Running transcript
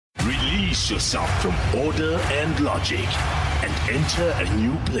Release yourself from order and logic and enter a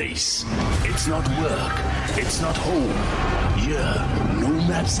new place. It's not work. It's not home. Here, no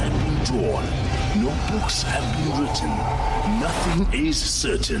maps have been drawn. No books have been written. Nothing is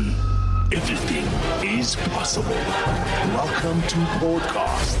certain. Everything is possible. Welcome to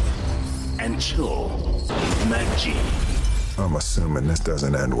Podcast and Chill with Mac G. I'm assuming this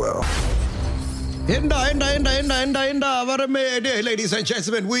doesn't end well. Ladies and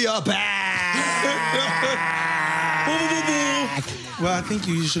gentlemen, we are back. Well, I think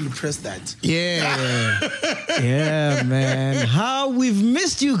you usually press that. Yeah. Yeah, man. How we've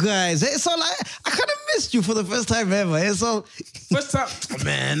missed you guys. It's all I kind of missed you for the first time ever. It's all First time,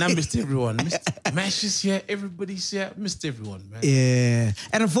 man, I missed everyone. Mash is here, everybody's here. Missed everyone, man. yeah.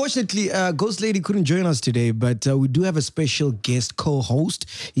 And unfortunately, Ghost Lady couldn't join us today, but we do have a special guest co-host.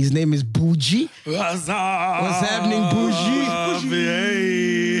 His name is Bujy. What's up? What's happening, Bujy?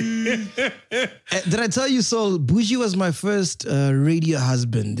 Did I tell you so? Bujy was my first radio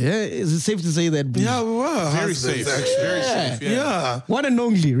husband. Yeah? Is it safe to say that, Bujy? Yeah, we were. Very safe, actually. Very safe. Yeah. One and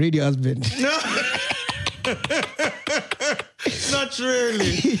only radio husband. Not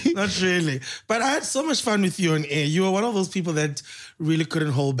really. Not really. But I had so much fun with you on air. You were one of those people that really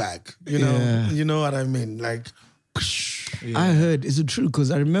couldn't hold back. You know? Yeah. You know what I mean? Like, I heard, is it true?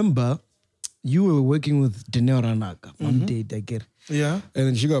 Because I remember you were working with Dineo Ranaka one day, I get. yeah. And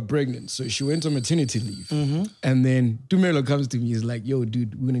then she got pregnant. So she went on maternity leave. And then Dumelo comes to me. He's like, yo,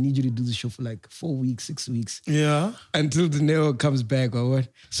 dude, we're going to need you to do the show for like 4 weeks, 6 weeks. Yeah. Until Dineo comes back or what.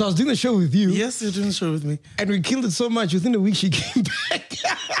 So I was doing the show with you. Yes, you're doing the show with me. And we killed it so much. Within a week, she came back.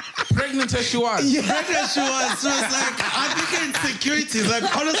 Pregnant as she was. Yeah, she was. She was like, I think insecurities. Like,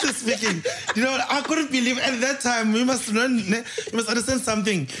 honestly speaking, you know, I couldn't believe at that time. We must learn, you must understand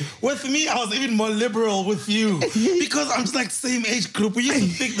something. With me, I was even more liberal with you because I'm just like same age group. We used to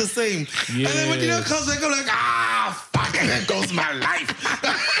think the same. And then when you know comes back, I'm like, fuck, and there goes my life.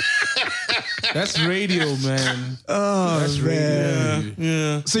 That's radio, man. Oh, That's man.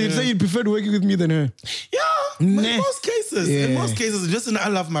 radio. Yeah. So you'd say you preferred working with me than her? Yeah, Nah. in most cases. Yeah. In most cases, listen, I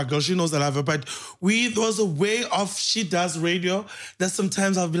love my girl. She knows I love her. But there was a way of she does radio that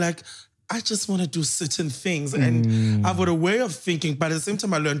sometimes I'll be like, I just want to do certain things. And I've got a way of thinking, but at the same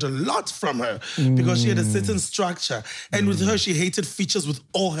time, I learned a lot from her because she had a certain structure. And with her, she hated features with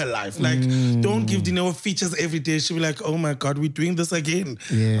all her life. Like, don't give Dineo features every day. She'll be like, oh my God, we're doing this again.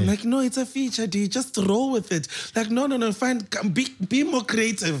 Yeah. I'm like, no, it's a feature, dude. Just roll with it. Like, no, be more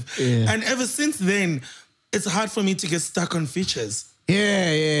creative. Yeah. And ever since then, it's hard for me to get stuck on features.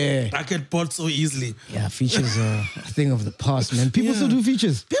 Yeah. I get bored so easily. Yeah, features are a thing of the past, man. People still do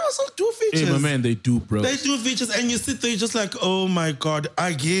features. People still do features. Hey, my man, they do, bro. They do features and you sit there, you're just like, oh my God,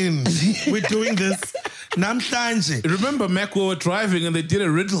 again. We're doing this. Namhlanje. Remember, Mac, we were driving and they did a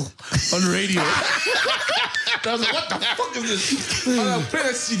riddle on radio. I was like, what the fuck is this? I'm like, play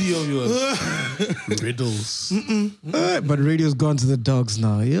that CD of yours. Riddles. But radio's gone to the dogs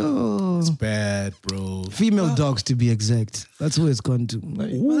now. Yo. It's bad, bro. Female dogs, to be exact. That's where it's gone to.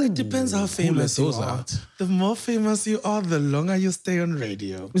 Like, Well, it depends how famous you those are. out? The more famous you are, the longer you stay on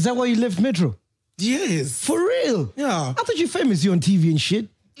radio. is that why you left Metro? Yes. For real? Yeah. I thought you're famous. You're on TV and shit.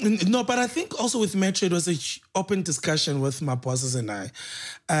 No, but I think also with Metro, it was an open discussion with my bosses and I.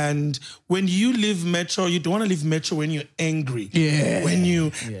 And when you leave Metro, you don't want to leave Metro when you're angry. Yeah.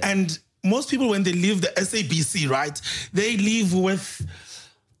 And most people, when they leave the SABC, right, they leave with,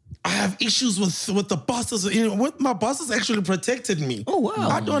 I have issues with the bosses. You know, what my bosses actually protected me. Oh, wow.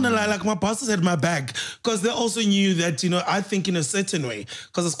 I don't want to lie, like my bosses had my back because they also knew that, you know, I think in a certain way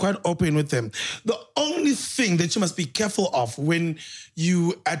because it's quite open with them. The only thing that you must be careful of when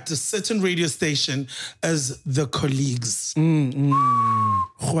you at a certain radio station is the colleagues.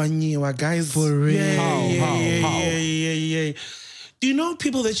 Guys. For real? Yeah. Do you know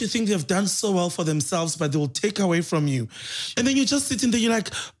people that you think they've done so well for themselves, but they will take away from you? And then you're just sitting there, you're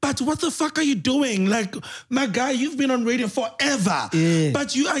like, but what the fuck are you doing? Like, my guy, you've been on radio forever,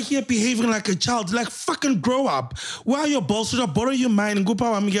 but you are here behaving like a child. Like, fucking grow up. Where are your balls? Should I borrow your mind and go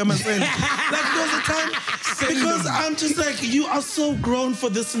power me get my friend? Like, there's a time, because I'm just like, you are so grown for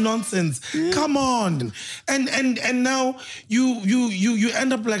this nonsense. Come on. And now you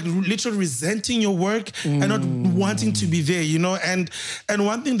end up like literally resenting your work and not wanting to be there, you know? And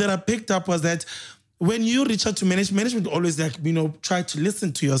one thing that I picked up was that when you reach out to management always try to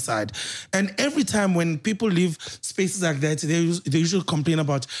listen to your side. And every time when people leave spaces like that, they usually complain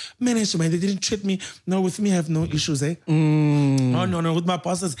about management. They didn't treat me. No, with me, I have no issues, eh? Oh, no. With my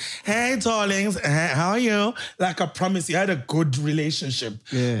bosses, hey, darlings, how are you? Like I promise you, I had a good relationship.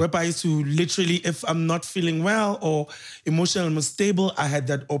 Yeah. Whereby I used to literally, if I'm not feeling well or emotionally unstable, I had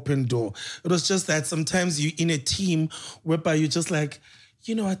that open door. It was just that sometimes you in a team whereby you just like,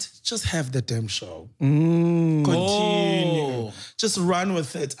 you know what? Just have the damn show. Continue. Just run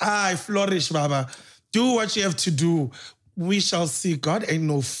with it. I flourish, Baba. Do what you have to do. We shall see. God ain't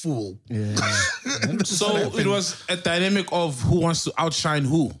no fool. Yeah. So it was a dynamic of who wants to outshine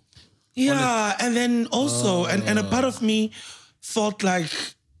who. Yeah, and then also, and a part of me felt like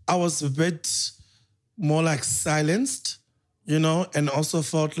I was a bit more like silenced, and also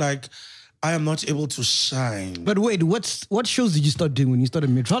felt like I am not able to shine. But wait, what shows did you start doing when you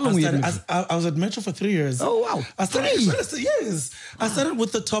started Metro? How long were you doing? I was at Metro for 3 years. Oh, wow. I started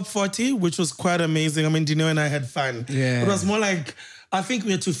with the top 40, which was quite amazing. I mean, Dineo and I had fun. Yeah. It was more like, I think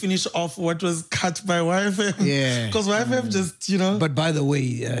we had to finish off what was cut by YFM. Yeah. Because YFM just, But by the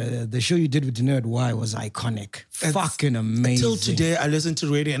way, the show you did with Dineo at Y was iconic. Fucking amazing. Till today, I listen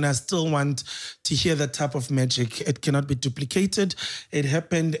to radio and I still want to hear that type of magic. It cannot be duplicated. It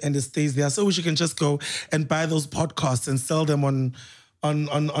happened and it stays there. So I wish you can just go and buy those podcasts and sell them on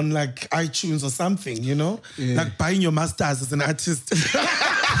like iTunes or something, Yeah. Like buying your masters as an artist.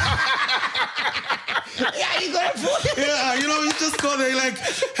 Yeah, you got it. Yeah, you just go there like,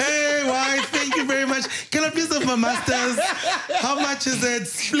 hey, why? Thank you very much. Can I please have my masters? How much is it?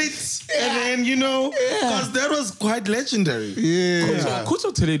 Split. And then, because that was quite legendary. Yeah.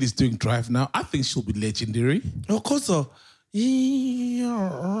 Kuto Teledi is doing Drive now. I think she'll be legendary. Of course so.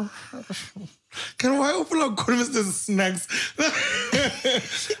 Yeah. Can I open up Mr. Snacks?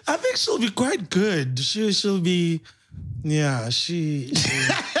 I think she'll be quite good. She'll be, yeah, she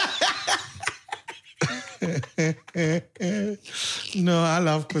No, I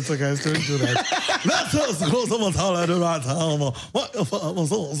love Quinta, guys. Don't do that. That's us. Someone's hollering the right time. What the fuck was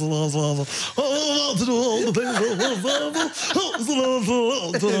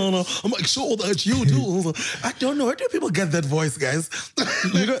make sure that you do. I don't know. Where do people get that voice, guys?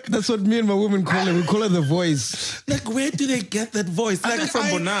 That's what me and my woman call it. We call it the voice. Like, where do they get that voice? I think from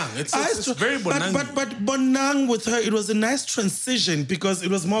Bonang. It's very Bonang. But Bonang with her, it was a nice transition because it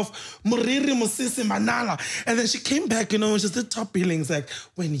was more of Muriri Musisi Manala. And then she came back, and she did top billings like,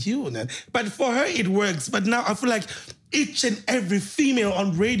 when you... But for her, it works. But now I feel like each and every female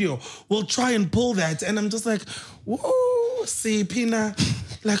on radio will try and pull that. And I'm just like, whoa, see, Pina,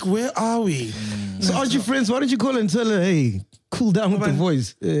 like, where are we? So aren't you friends? Why don't you call her and tell her, hey, cool down with the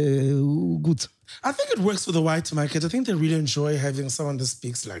voice? Good. I think it works for the white market. I think they really enjoy having someone that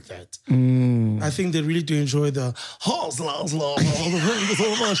speaks like that. I think they really do enjoy the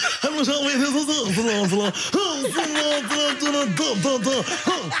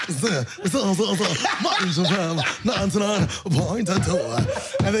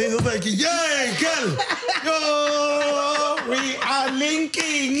and then he's like, yay, girl! Yo, we are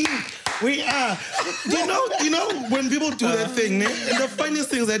linking. We are. You know, when people do that thing, and the funniest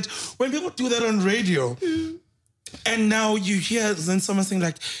thing is that when people do that on radio, and now you hear then someone saying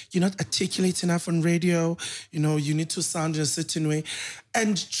like, you're not articulate enough on radio, you need to sound in a certain way.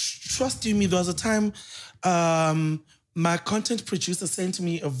 And trust you me, there was a time my content producer sent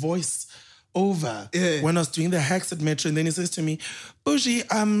me a voice over when I was doing the hacks at Metro, and then he says to me, Bujy,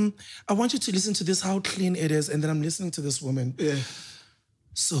 I want you to listen to this, how clean it is, and then I'm listening to this woman. Yeah.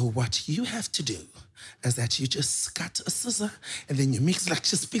 So what you have to do is that you just cut a scissor and then you mix, like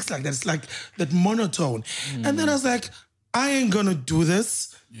she speaks like that. It's like that monotone. And then I was like, I ain't gonna do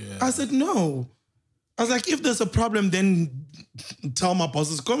this. Yeah. I said, no. I was like, if there's a problem, then tell my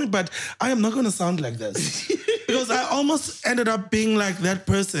bosses, call me, but I am not gonna sound like this. Because I almost ended up being like that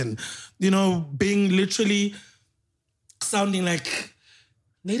person, being literally sounding like,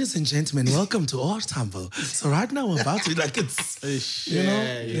 ladies and gentlemen, welcome to our temple. So right now we're about to, like, it's,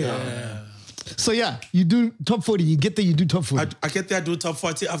 Yeah. So yeah, you do top 40. You get there, you do top 40. I get there, I do top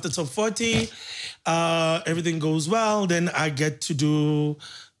 40. After top 40, everything goes well. Then I get to do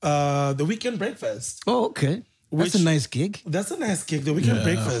the weekend breakfast. Oh, okay. That's a nice gig. That's a nice gig, the weekend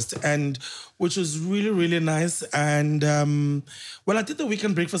breakfast, and which was really, really nice. And I did the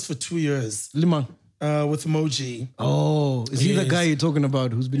weekend breakfast for 2 years. Lima. With Moji. Oh, is he the guy you're talking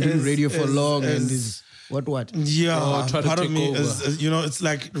about who's been doing radio for long and is... What? Yeah, try to part of take me over. is, it's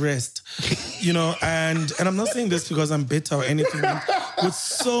like rest, and I'm not saying this because I'm better or anything. With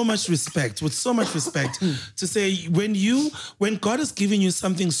so much respect, to say when God has given you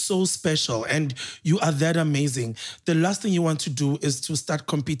something so special and you are that amazing, the last thing you want to do is to start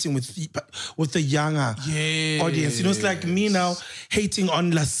competing with the younger audience. It's like me now hating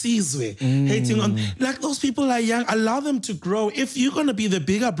on La Sizwe, hating on, like, those people are young, allow them to grow. If you're going to be the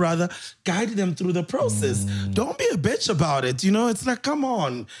bigger brother, guide them through the process. Don't be a bitch about it. It's like, come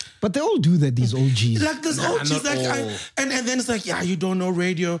on. But they all do that, these OGs. Like, there's OGs, like, and then it's like, yeah, you don't know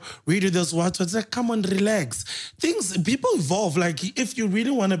radio does what? It's like, come on, relax. People evolve. Like, if you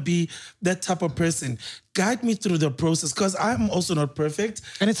really want to be that type of person, guide me through the process, because I'm also not perfect.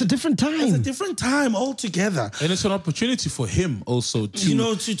 And it's a different time. It's a different time altogether. And it's an opportunity for him also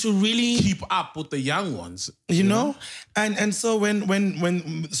to, to really keep up with the young ones. You know? And so when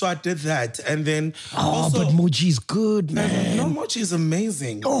I did that, and then but Moji's good, man. No, Moji is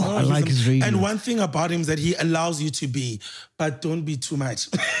amazing. I like his radio. And one thing about him is that he allows you to be, but don't be too much.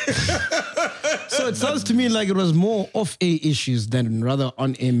 So it sounds to me like it was more off-air issues than rather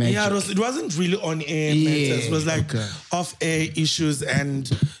on-air magic. Yeah, it wasn't really on-air matters. It was like off-air issues and,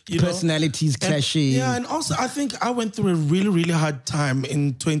 personalities clashing. And also I think I went through a really, really hard time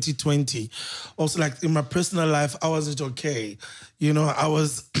in 2020. Also, like, in my personal life, I wasn't okay.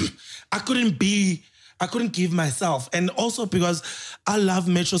 I couldn't give myself. And also because I love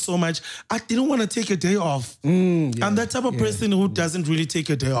Metro so much, I didn't want to take a day off. I'm that type of person who doesn't really take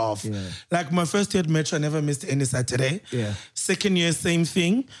a day off. Yeah. Like, my first year at Metro, I never missed any Saturday. Yeah. Second year, same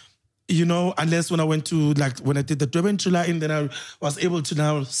thing. Unless when I went to, like, when I did the Durban July, and then I was able to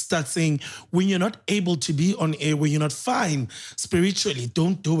now start saying, when you're not able to be on air, when you're not fine spiritually,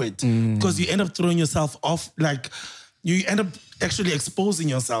 don't do it. Because you end up throwing yourself off, like, you end up actually exposing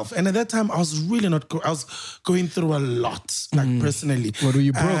yourself. And at that time, I was really I was going through a lot, like, personally. What were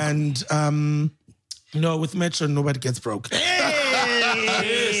you broke? And, with Metro, nobody gets broke.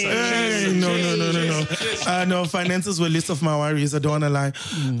 No, finances were least of my worries. I don't want to lie.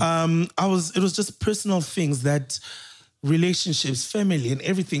 It was just personal things, that relationships, family, and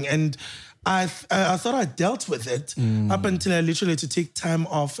everything. And I thought I dealt with it up until I literally had to take time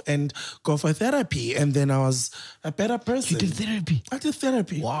off and go for therapy. And then I was a better person. You did therapy? I did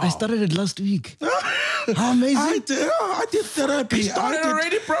therapy. Wow. I started it last week. How amazing. I did therapy. You started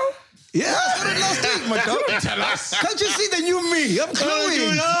already, bro? Yeah, I started last week, my dog. Tell us. Can't you see the new me? I'm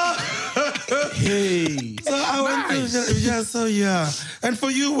glowing. Hey. So I went through, And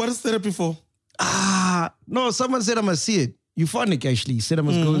for you, what is therapy for? No, someone said I must see it. Euphonic, actually. He said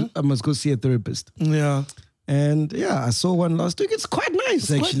I must go see a therapist. Yeah. And I saw one last week. It's quite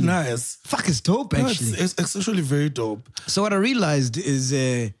nice, actually. Quite nice. Fuck, it's dope, actually. It's actually very dope. So what I realized is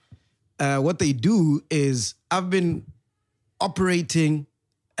what they do is I've been operating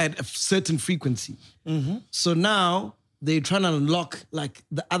at a certain frequency. So now they're trying to unlock, like,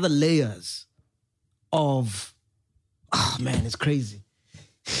 the other layers of, it's crazy.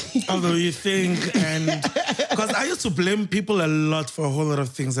 Although you think, and because I used to blame people a lot for a whole lot of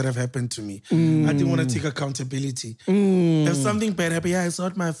things that have happened to me. I didn't want to take accountability. If something bad happened, it's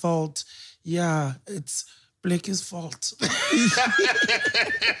not my fault. Yeah, it's Blake's fault.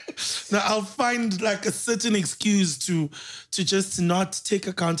 Now I'll find, like, a certain excuse to just not take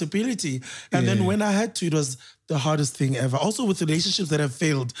accountability. And then when I had to, it was the hardest thing ever. Also with relationships that have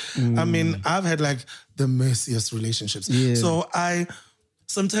failed. I mean, I've had, like, the messiest relationships. Yeah. So I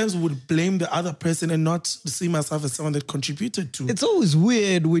sometimes would blame the other person and not see myself as someone that contributed to. It's always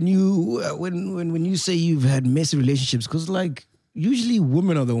weird when you when you say you've had messy relationships, because, like, usually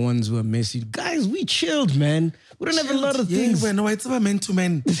women are the ones who are messy. Guys, we chilled, man. We don't have a lot of things. No, it's about men to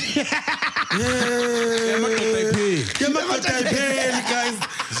men. Guys.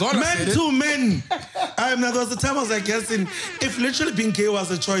 Men to men. There was a time I was like, if literally being gay was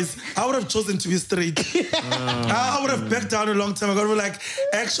a choice, I would have chosen to be straight. I would have backed down a long time ago. I would be like,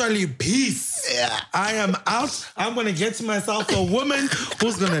 actually, peace. I am out. I'm going to get myself a woman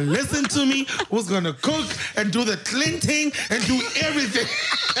who's going to listen to me, who's going to cook and do the cleaning and do everything.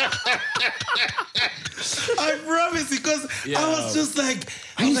 I promise, because I was just like,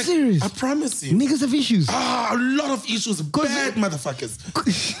 are you serious? I promise you. Niggas have issues. A lot of issues. Bad motherfuckers.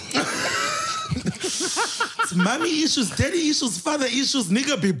 It's mommy issues, daddy issues, father issues,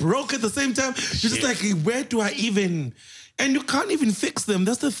 nigga be broke at the same time. You're just like, where do I even... And you can't even fix them.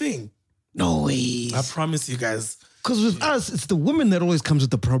 That's the thing. No way. I promise you guys. Because with us, it's the woman that always comes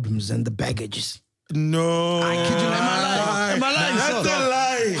with the problems and the baggages. No. I kid you not. Am I lying? That's a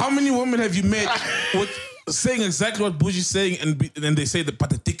lie. How many women have you met with saying exactly what Bujy's saying and then they say but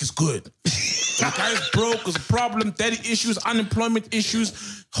the dick is good? The guy's broke, there's a problem, daddy issues, unemployment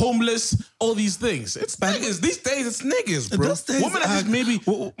issues, homeless, all these things. It's niggas. These days, it's niggas, bro. Women are just maybe...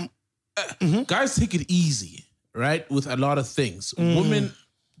 Guys take it easy, right? With a lot of things. Women,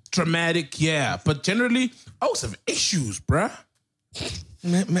 dramatic, yeah. But generally, some issues, bruh.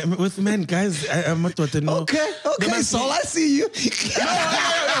 With men, guys, I'm not what they know. Okay, Saul, I see you. No, listen,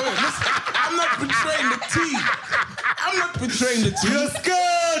 I'm not betraying the team. I'm not betraying the team. You're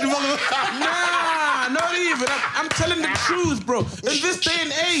scared, motherfucker. Nah, not even. I'm telling the truth, bro. In this day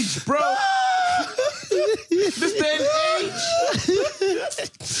and age, bro. This day and age.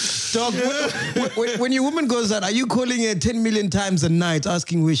 Dog, when your woman goes out, are you calling her 10 million times a night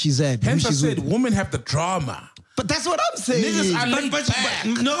asking where she's at? Hence I said women have the drama. But that's what I'm saying. Niggas are laid back.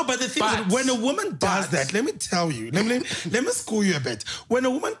 But the thing is, when a woman does that, let me tell you, let me school you a bit. When a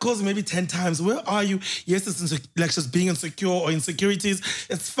woman calls maybe 10 times, where are you? Yes, it's like just being insecure or insecurities.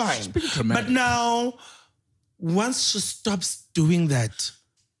 It's fine. But now, once she stops doing that,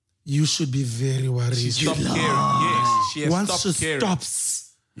 you should be very worried. Stop caring. Yes, she has once stopped she caring. stops.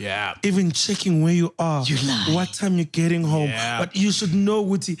 Yeah. Even checking where you are, what time you're getting home. Yeah. But you should know,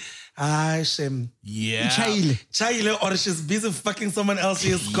 Wuti, Shem. Yeah. Chaile, or she's busy fucking someone else.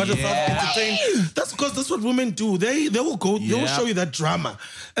 She has got herself entertained. That's because that's what women do. They will go, they will show you that drama.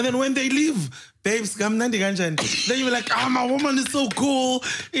 And then when they leave, babes, then you're like, my woman is so cool.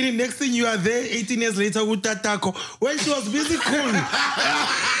 And the next thing you are there 18 years later with that taco. When she was busy cool.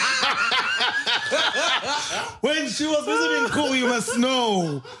 When she was busy being cool, you must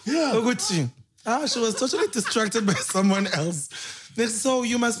know. Yeah. She was totally distracted by someone else. So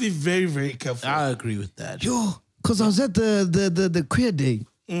you must be very, very careful. I agree with that. Yo, because I was at the queer day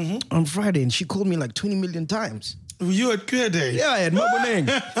on Friday and she called me like 20 million times. You at queer day? Yeah, I had Maboneng.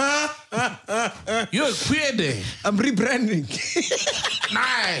 You're at queer day. I'm rebranding.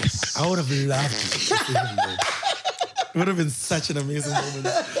 Nice. I would have loved to see him there. It would have been such an amazing moment.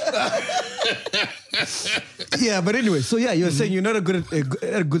 Yeah, but anyway, so yeah, you're saying you're not at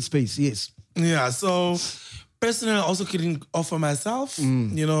a good space, yes. Yeah, so personally, I also couldn't offer myself,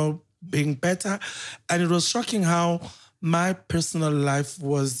 being better. And it was shocking how my personal life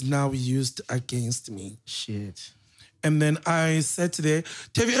was now used against me. Shit. And then I said today,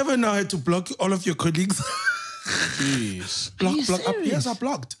 have you ever now had to block all of your colleagues? Jeez. block up. Yes, I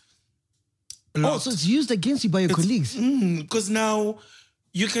blocked. Oh, so it's used against you by your colleagues? Because now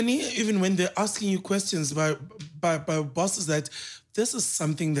you can hear, even when they're asking you questions by bosses, that this is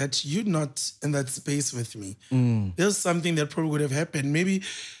something that you're not in that space with me. There's something that probably would have happened. Maybe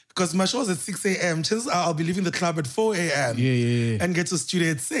because my show was at 6 a.m. Chances are I'll be leaving the club at 4 a.m. And get to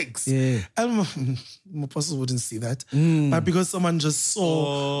studio at 6. Yeah. And my bosses wouldn't see that. But because someone just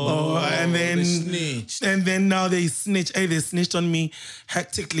saw, and then they snitched. And then now they snitch. Hey, they snitched on me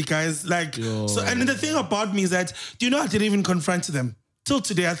hectically, guys. So. And the thing about me is that, do you know I didn't even confront them till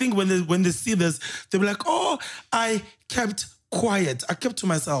today. I think when they see this, they'll be like, "Oh, I kept quiet. I kept to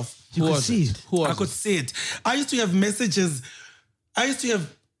myself." You could see it. I could see it. I used to have messages. I used to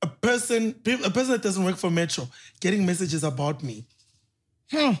have a person that doesn't work for Metro getting messages about me,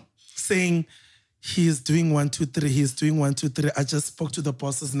 saying he is doing 1, 2, 3. He is doing 1, 2, 3. I just spoke to the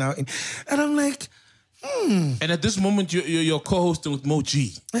bosses now, and I'm like, And at this moment, you're co-hosting with Mo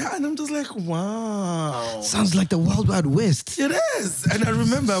G. Yeah, and I'm just like, wow. Sounds like the Wild Wild West. It is. And I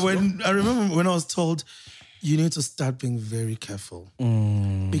remember when I was told, you need to start being very careful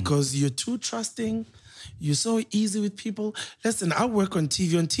because you're too trusting. You're so easy with people. Listen, I work on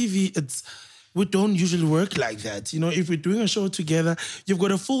TV. On TV, we don't usually work like that. If we're doing a show together, you've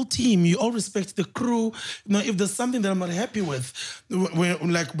got a full team. You all respect the crew. If there's something that I'm not happy with,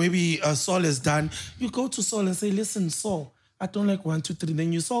 like maybe Saul is done, you go to Saul and say, listen, Saul, I don't like 1, 2, 3,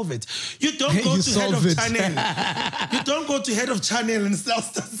 then you solve it. You don't go to head of channel. You don't go to head of channel and start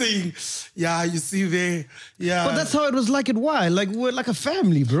saying, yeah, you see there. Yeah. But that's how it was like at Y. Like we're like a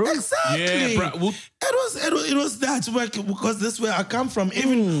family, bro. Exactly. Yeah, bro. It was that work because this is where I come from.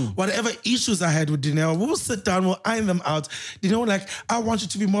 Even whatever issues I had with Dineo, we'll sit down, we'll iron them out. Like, I want you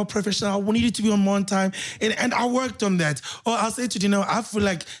to be more professional. I want you to be on more on time. And I worked on that. Or I'll say to Dineo, I feel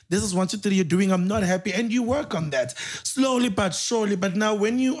like this is 1, 2, 3 you're doing. I'm not happy. And you work on that slowly but surely. But now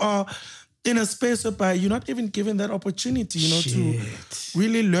when you are in a space whereby you're not even given that opportunity, to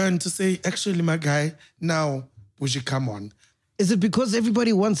really learn to say, actually, my guy, now, Bujy, come on. Is it because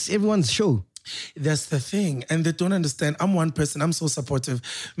everybody wants everyone's show? That's the thing. And they don't understand. I'm one person. I'm so supportive.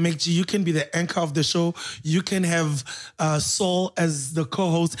 Meg, you can be the anchor of the show. You can have Saul as the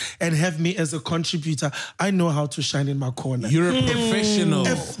co-host and have me as a contributor. I know how to shine in my corner. You're a professional.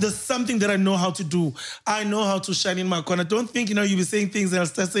 If there's something that I know how to do, I know how to shine in my corner. Don't think, you'll be saying things and I'll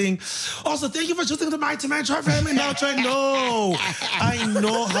start saying, also, thank you for choosing the Mighty Man Tribe family. Now try. No. I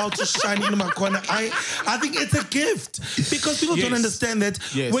know how to shine in my corner. I think it's a gift because people don't understand that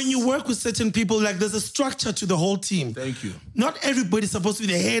when you work with certain people, like there's a structure to the whole team. Thank you. Not everybody's supposed to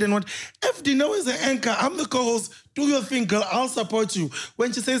be the head and what. If Dineo is the anchor, I'm the co-host. Do your thing, girl. I'll support you.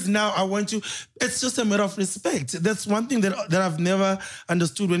 When she says now, I want you. It's just a matter of respect. That's one thing that I've never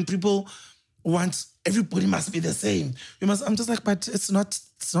understood when people want everybody must be the same. I'm just like, but it's not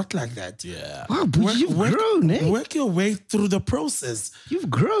like that. Yeah. Wow, but you've grown, eh? Work your way through the process. You've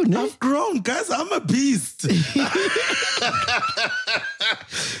grown, eh? I've grown, guys. I'm a beast.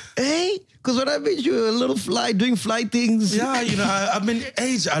 Hey, because when I met you, a little fly, doing fly things. Yeah, I mean,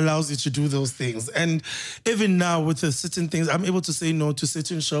 age allows you to do those things. And even now with the certain things, I'm able to say no to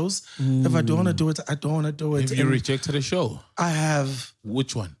certain shows. If I don't want to do it, I don't want to do it. Have you rejected a show? I have.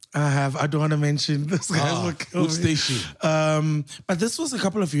 Which one? I don't want to mention this guy. Which station? But this was a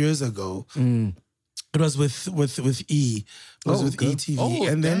couple of years ago. It was with E. It was with ETV. Oh,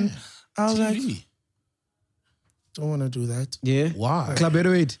 and then damn. I was like, TV. don't want to do that. Yeah. Why? Club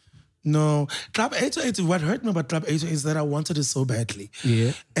 808. No. Club 808, what hurt me about Club 808 is that I wanted it so badly.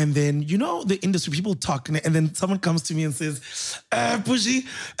 Yeah. And then, the industry, people talk, and then someone comes to me and says, Bujy,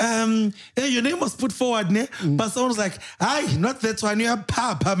 hey, your name was put forward, ne? But someone's like, aye, not that one, you're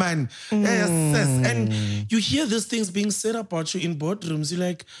Papa, man. Yes. And you hear these things being said about you in boardrooms, you're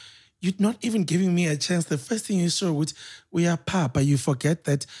like, you're not even giving me a chance. The first thing you show, which we are Papa, you forget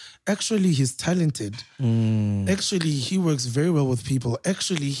that actually he's talented. Actually, he works very well with people.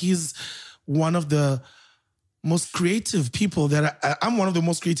 Actually, he's one of the most creative people I'm one of the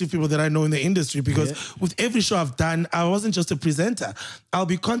most creative people that I know in the industry because with every show I've done, I wasn't just a presenter. I'll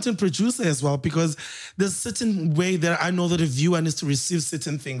be content producer as well because there's a certain way that I know that a viewer needs to receive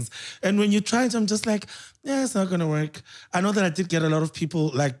certain things. And when you try it, I'm just like, yeah, it's not going to work. I know that I did get a lot of people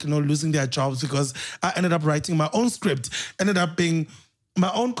losing their jobs because I ended up writing my own script, ended up being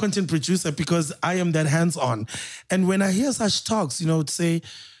my own content producer because I am that hands-on. And when I hear such talks, say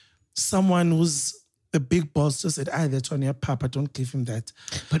someone who's the big boss just said, that's on your Papa, don't give him that.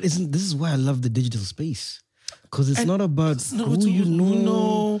 But this is why I love the digital space. Because it's not about who you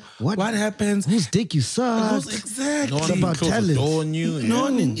know, what happens, whose dick you suck. Exactly. It's about talent.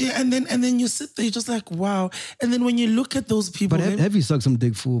 And then you sit there, you're just like, wow. And then when you look at those people. But have you sucked some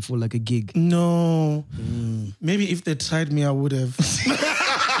dick for like a gig? No. Maybe if they tried me, I would have.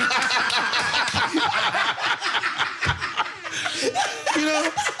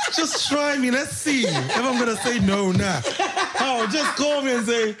 Just try me. Let's see if I'm going to say no now. Oh, just call me and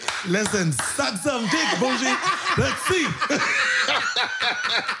say, listen, suck some dick, Bujy. Let's see.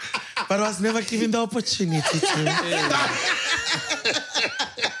 But I was never given the opportunity to.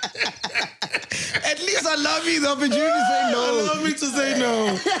 At least allow me the opportunity to say no. Allow me to say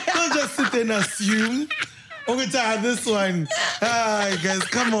no. Don't just sit there and assume. Okay, this one. Hi, guys,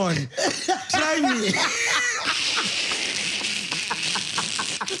 come on. Try me.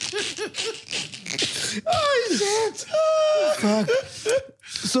 Oh, shit. Fuck.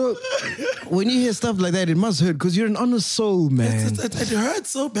 So, when you hear stuff like that, it must hurt because you're an honest soul, man. It hurts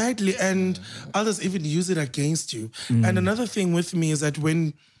so badly, and others even use it against you. And another thing with me is that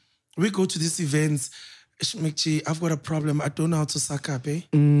when we go to these events, I've got a problem. I don't know how to suck up, I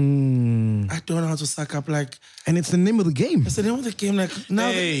don't know how to suck up, and it's the name of the game. It's the name of the game. Now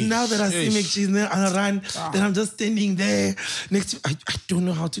that I see Mekchi and I run, then I'm just standing there next to. I don't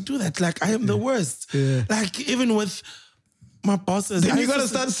know how to do that. I am the worst. Yeah. Even with my bosses. Then you gotta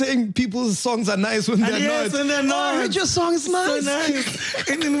start saying people's songs are nice when they're not. When they're not. I heard your song is nice. So nice.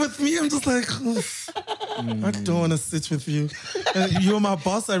 And then with me, I'm just like, I don't want to sit with you. You're my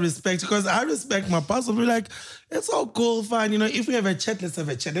boss, I respect, because I respect my boss. I'll be like, it's all cool, fine. If we have a chat, let's have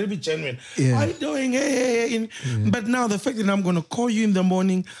a chat. It'll be genuine. Yeah. How are you doing? Hey. But now the fact that I'm going to call you in the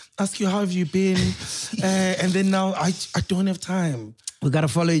morning, ask you how have you been, and then now I don't have time. We gotta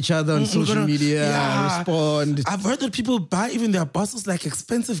follow each other on social media, respond. I've heard that people buy even their bosses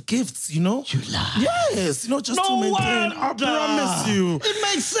expensive gifts, You lie. Yes, just to maintain. I promise you. It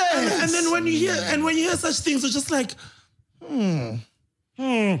makes sense. And then when you hear such things, it's just like,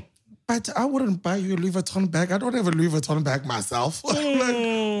 But I wouldn't buy you a Louis Vuitton bag. I don't have a Louis Vuitton bag myself.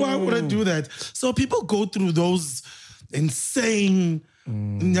 Why would I do that? So people go through those insane,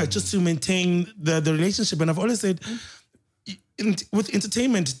 just to maintain the relationship. And I've always said, with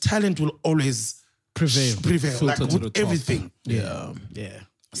entertainment, talent will always prevail, like with everything. Yeah.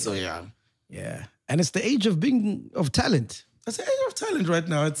 So yeah. And it's the age of talent. It's the age of talent right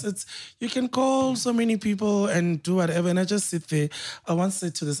now. It's you can call so many people and do whatever. And I just sit there. I once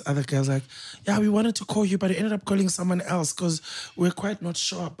said to this other guy, I was like, yeah, we wanted to call you, but I ended up calling someone else because we're quite not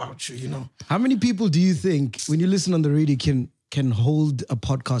sure about you, you know. How many people do you think, when you listen on the radio, can hold a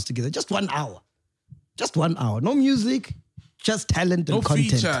podcast together? Just 1 hour. Just 1 hour. No music. Just talent and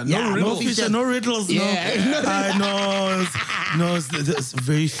content. Feature, no feature, no riddles, I know. No, it's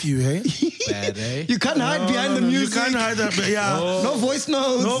very few, eh? Bad, eh? You can't hide behind the music. You can't hide that, but yeah. No voice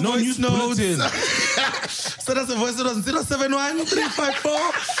notes. No voice notes. bulletin. So that's the voice note on 071 354.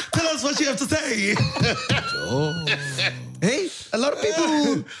 Tell us what you have to say. Hey, a lot of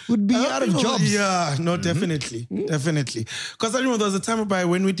people would be out of jobs. Yeah, no, definitely. Definitely. Because I remember there was a time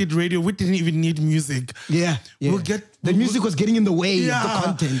when we did radio, we didn't even need music. Yeah. The music was getting in the way of the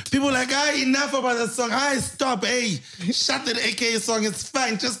content. People were like, enough about that song. Stop. Hey, shut that AKA song. It's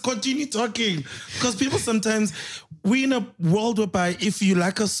fine. Just continue talking. Because people sometimes, we're in a world whereby if you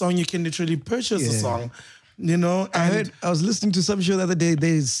like a song, you can literally purchase a song. You know? I was listening to some show the other day.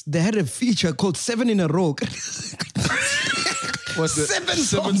 They had a feature called 7 in a Row. What's the 7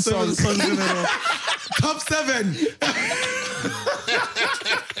 songs in a row. Top 7.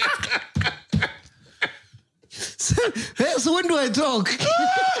 So when do I talk?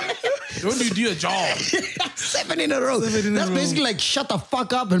 When do you do your job? 7 in a row. That's basically like shut the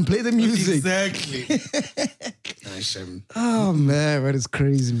fuck up and play the music. Exactly. Oh man, that is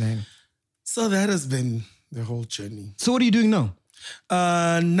crazy, man. So that has been the whole journey. So what are you doing now?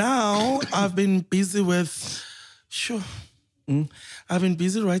 Now I've been busy with, I've been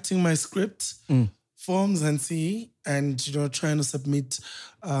busy writing my script, forms and CE, and trying to submit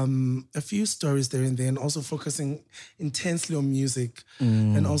a few stories there and there, and also focusing intensely on music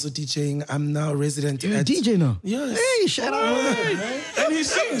and also DJing. I'm now a resident. You're a DJ now? Yes. Hey, shout out. And he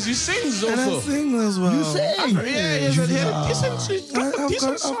sings also. And I sing as well. You sing?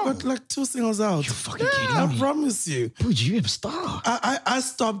 I've got like 2 singles out. You're fucking kidding me. I promise you. Bujy, you're a star. I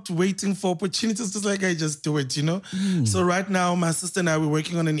stopped waiting for opportunities, just like I just do it, So right now, my sister and I, we're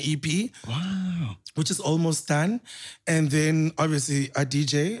working on an EP. Wow. Which is almost done. And then obviously I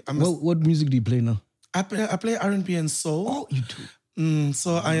DJ. What music do you play now? I play R&B and soul. Oh, you do?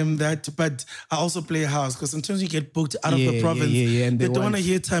 So I am that, but I also play house because sometimes you get booked out of the province. And they don't want to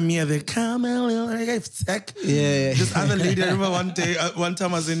hear Tamia. They come tech. This other lady, I remember one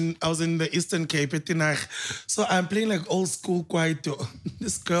time I was in the Eastern Cape at Dineo. So I'm playing like old school kwaito.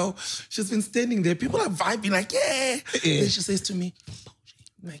 This girl, she's been standing there. People are vibing like, yeah. Then she says to me,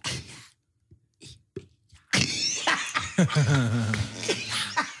 like,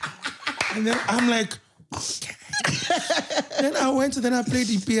 and then I'm like, okay. Then I played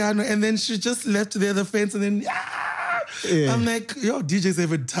the piano, and then she just left the other fence, and then I'm like, yo, DJ's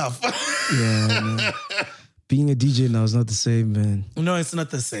even tough. Man. Being a DJ now is not the same, man. No, it's not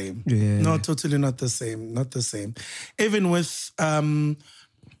the same. Yeah. No, totally not the same. Not the same. Even with,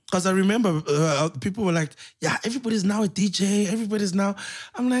 because I remember people were like, yeah, everybody's now a DJ. Everybody's now.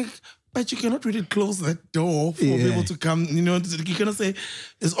 I'm like, but you cannot really close that door for people to come. You cannot say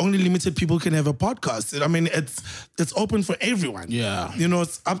there's only limited people can have a podcast. I mean, it's open for everyone. Yeah.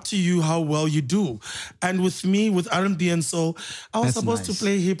 It's up to you how well you do. And with me, with R&B and soul, I was supposed to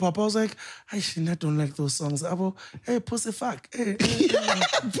play hip hop. I was like, I don't like those songs. I go, hey, pussy fuck. Hey,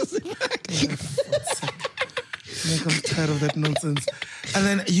 pussy fuck. I'm tired of that nonsense. And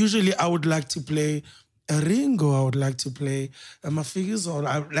then usually I would like to play a Ringo, I would like to play my figures, or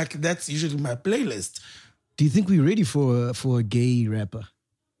that's usually my playlist. Do you think we're ready for a gay rapper?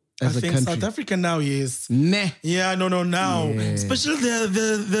 I think South Africa now, yes. Nah. Yeah, no, now. Yeah. Especially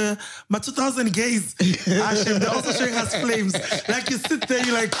my 2000 gays. Actually, they're also showing us flames. Like you sit there,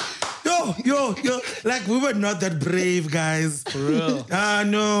 you're like, yo. Like we were not that brave, guys. For real.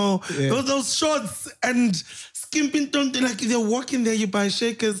 No. Yeah. Those shorts and skimping, like they're walking there, you buy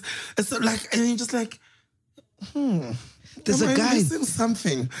shakers. It's like, and you're just like, There's a guy. Missing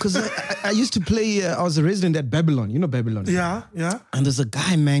something. Because I used to play, I was a resident at Babylon. You know Babylon? Yeah. And there's a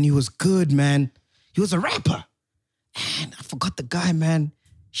guy, man, he was good, man. He was a rapper. And I forgot the guy, man.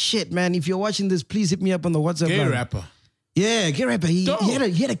 Shit, man, if you're watching this, please hit me up on the WhatsApp Gay line. rapper. Yeah, gay rapper. He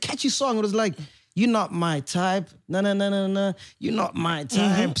had a catchy song. It was like, you're not my type. No. You're not my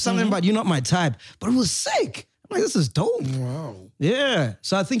type. Something about you're not my type. But it was sick. I'm like, this is dope. Wow. Yeah.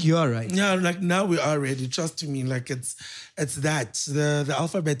 So I think you are right. Yeah, like now we are ready. Trust me. Like it's that. The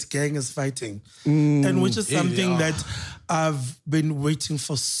alphabet gang is fighting. And which is something that I've been waiting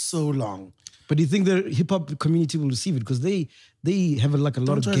for so long. But do you think the hip hop community will receive it? Because they They have like a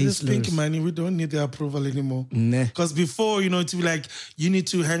lot of gay this slurs. pink money. We don't need their approval anymore. Nah. Because before, to be like, you need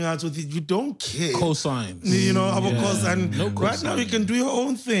to hang out with it. You don't care. Cosigns. Our cosign. No Right now, you can do your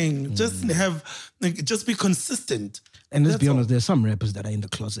own thing. Just be consistent. And let's be honest, there's some rappers that are in the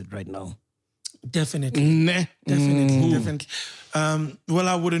closet right now. Definitely. Nah. Definitely. Well,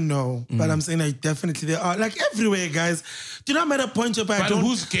 I wouldn't know, but I'm saying like definitely there are, like everywhere, guys. Do you know I'm at a point where I But don't...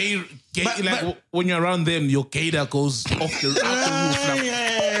 who's gay? When you're around them, your gaydar goes off the roof. Like,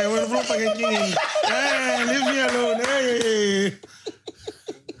 Yeah, we're from fucking king. Hey, leave me alone. Hey.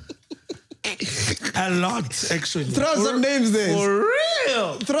 A lot, actually. Throw some names there. For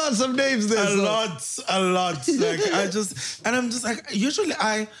real. Throw some names there. A lot. Like, I'm just like, usually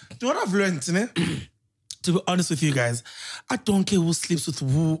do what I've learned, to be honest with you guys, I don't care who sleeps with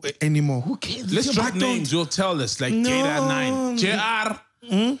who anymore. Who cares? let's drop names. You'll tell us. Like Gaydar 9. JR.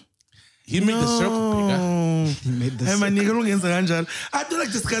 He made the circle bigger. He made the Hey, my nigga, don't get Anjal. I do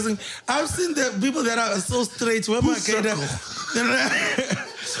like discussing. I've seen the people that are so straight. Where my Gaydar,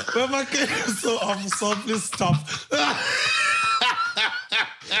 where my Gaydar is so off. So please stop.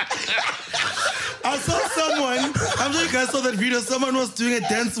 I saw someone. I'm sure you guys saw that video. Someone was doing a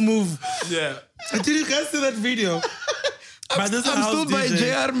dance move. Yeah. Did you guys see that video? I'm still by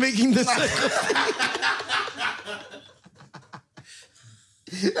JR making the circle.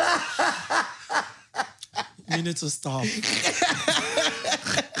 You need to stop.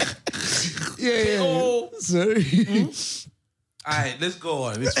 Yeah. Oh. Sorry. All right, let's go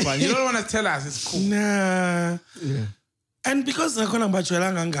on. It's fun. You don't want to tell us. It's cool. Nah. Yeah. And because like I'm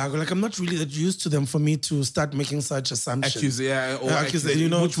not really that used to them for me to start making such assumptions.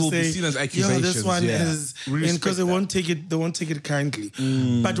 Which will be seen as accusations. This one is because they won't take it kindly.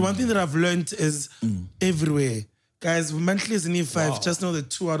 But one thing that I've learned is everywhere. Guys, mentally as an E5, just know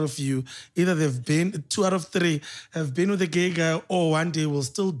that 2 out of you, either 2 out of 3 have been with a gay guy, or one day will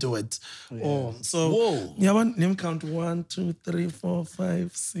still do it. Yeah. Name count 1, 2, 3, 4,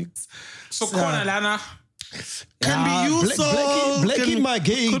 5, 6. So, Lana. Can be you, Blackie,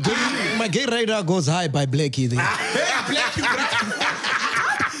 my gay radar goes high by Blackie there.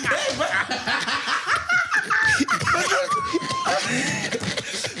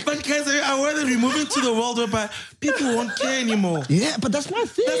 But guys, I want to remove it to the world whereby people won't care anymore. Yeah, but that's my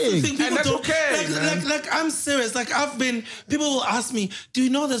thing. That's the thing. People And that's don't, okay. like, I'm serious. Like, people will ask me, do you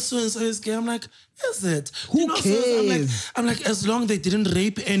know that so-and-so is gay? I'm like, is it? Who cares? I'm like, as long as they didn't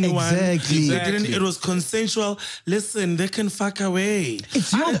rape anyone. Exactly. It was consensual. Listen, they can fuck away.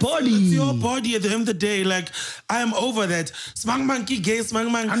 It's your body. It's your body at the end of the day. Like, I am over that. Smang monkey gay, smang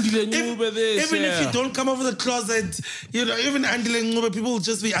mang. Even if you don't come out of the closet, even Andile Ngube, people will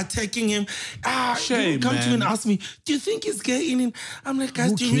just be attacking him. Shame, come to me and man. ask me, do you think he's gay in him? I'm like,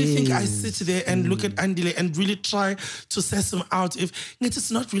 guys, do you really think I sit there and look at Andile and really try to suss him out if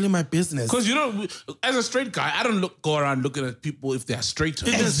it's not really my business? Because as a straight guy, I don't go around looking at people if they're straight.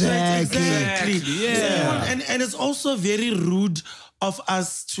 Exactly. Yeah. And it's also very rude of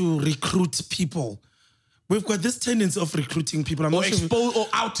us to recruit people. We've got this tendency of recruiting people. I'm Or not sure expose or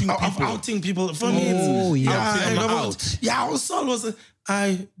outing people. Of outing people. For me, Outing, our soul was,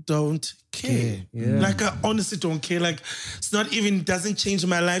 I don't care. Yeah. Like, I honestly don't care. Like, it's not even, doesn't change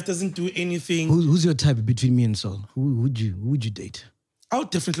my life, doesn't do anything. Who's your type between me and Saul? Who would you date? I would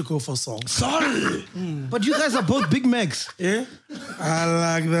definitely go for Saul. Sorry. But you guys are both Big Macs. Yeah? I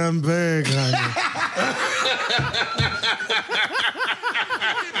like them big, honey.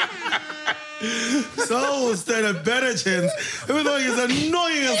 Saul will stand a better chance, even though he's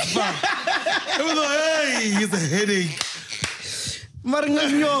annoying as fuck. Even though, hey, he's a headache.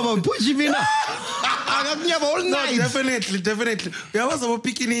 Bujy mina. All No, night. definitely. We are also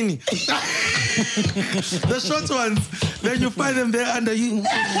picking in. The short ones, then you find them there under you. Which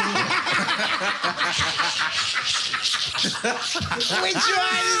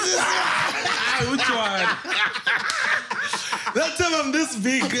one is this? Which one? That time I'm this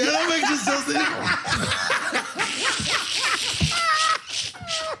big. And I'm like just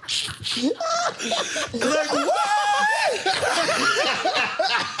like, what?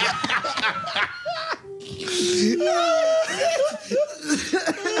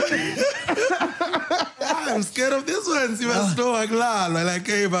 I'm scared of this one. See, my stomach loud. I'm like,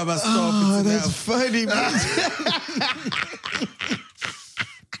 hey, Baba, stop. Oh, that's funny, man.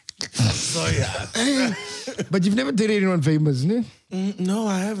 So, yeah. But you've never dated anyone famous, ne? No,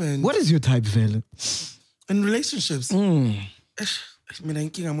 I haven't. What is your type, fella? In relationships? I mean, I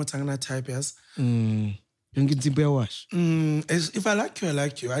think I'm a type, yes. If If I like you, I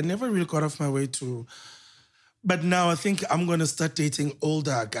like you. I never really got off my way to But now I think I'm going to start dating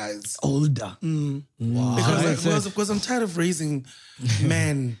older guys. Older. Wow. Because I'm tired of raising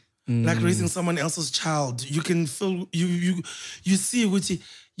men. Like raising someone else's child. You can feel, you see, Gucci,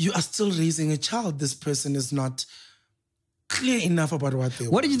 you are still raising a child. This person is not clear enough about what they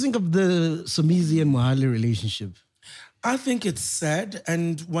want. What did you think of the Somizi and Mohale relationship? I think it's sad.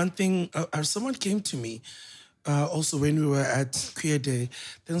 And one thing, someone came to me also when we were at Queer Day.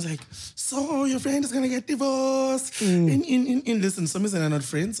 They was like, so your friend is going to get divorced. Listen, Somizi and I are not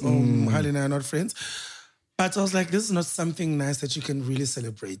friends, or Mohale and I are not friends. But I was like, this is not something nice that you can really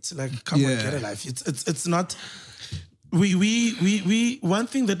celebrate. Like, come on, get a life. It's not. We one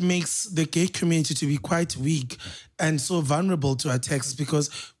thing that makes the gay community to be quite weak and so vulnerable to attacks is because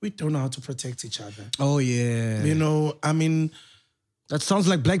we don't know how to protect each other. Oh yeah. You know, I mean, that sounds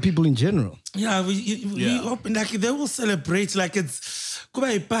like black people in general. Yeah, we open, like they will celebrate like it's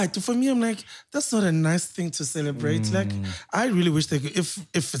but for me, I'm like, that's not a nice thing to celebrate. Like, I really wish they could, if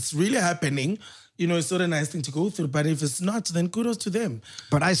it's really happening, you know, it's not a nice thing to go through. But if it's not, then kudos to them.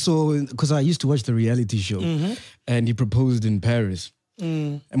 But I saw, because I used to watch the reality show, and he proposed in Paris.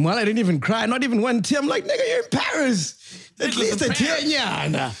 And while I didn't even cry, not even one tear, I'm like, nigga, you're in Paris. At least a tear, yeah.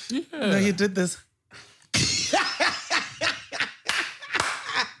 No, he did this.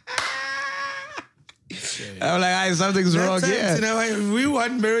 I'm like, something's wrong here. You know, we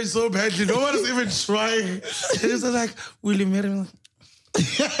want marriage so badly. No one is even trying. It is like, will you marry me?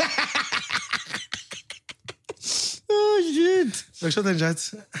 Oh, shit. I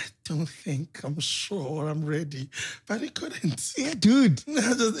don't think I'm sure I'm ready. But he couldn't. Yeah, dude.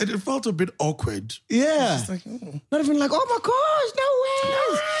 It felt a bit awkward. Yeah. Just like, not even like, oh my gosh, no way.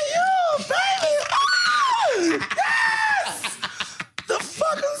 Where are you, baby? Oh, yes! The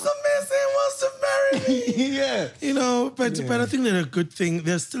fucking Samantha wants to marry me. Yeah. You know, but I think they're a good thing.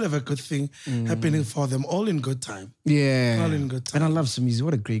 They still have a good thing happening for them. All in good time. Yeah. All in good time. And I love Somizi.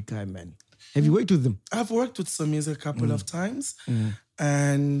 What a great guy, man. Have you worked with him? I've worked with Somizi a couple of times.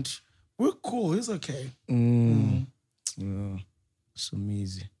 And we're cool. It's okay. Yeah.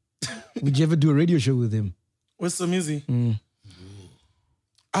 Somizi. Would you ever do a radio show with him? With Somizi?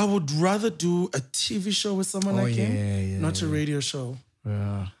 I would rather do a TV show with someone like him, not a radio show.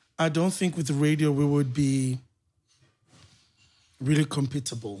 Yeah. I don't think with radio we would be really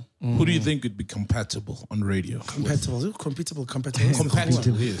compatible. Who do you think would be compatible on radio? Compatible,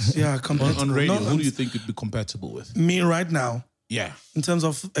 yes. Yeah, compatible. On radio, who do you think you'd be compatible with? Me right now. Yeah. In terms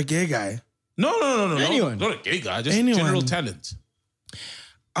of a gay guy. No. Anyone. Not a gay guy, just Anyone. general talent.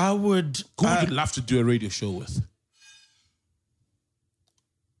 I would... Who would you love to do a radio show with?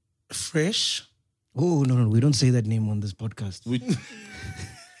 Fresh. Oh, no. We don't say that name on this podcast. Why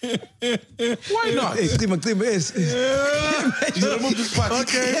not? Hey, Tim is. You remove this part.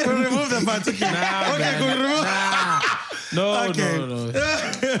 Okay, we'll remove the part. Okay, No.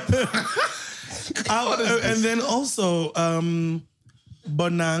 And then also,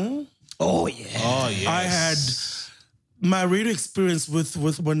 Bonang. Oh, yeah. Oh, yes. I had... My radio experience with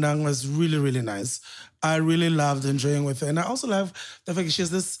Bonang was really, really nice. I really loved enjoying with her. And I also love the fact that she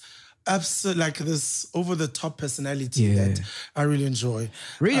has this this over-the-top personality that I really enjoy.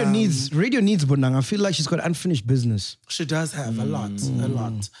 Radio needs Bonang. I feel like she's got unfinished business. She does have a lot.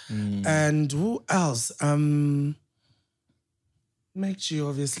 And who else? Make G,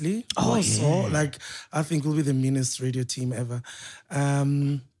 obviously. Oh, also, I think will be the meanest radio team ever.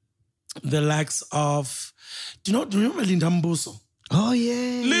 The likes of, do you remember Linda Mbuso? Oh,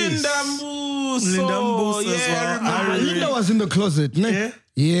 yeah. Linda Mbuso as well. Linda was in the closet, ne? Yeah.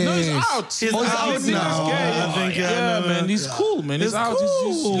 Yeah. No, he's out. He's out now. I think, man. He's cool, man. He's out.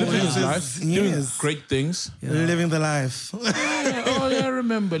 He's living his life. Doing great things. Living the life. I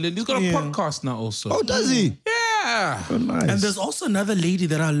remember. He's got a podcast now also. Oh, does he? Yeah. Oh, nice. And there's also another lady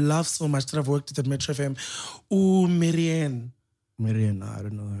that I love so much that I've worked with at Metro FM. Marianne. Marianne, I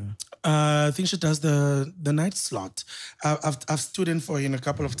don't know her. I think she does the night slot. I've stood in for her in a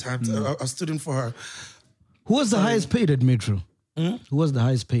couple of times. I've stood in for her. Who was the highest paid at Metro? Who was the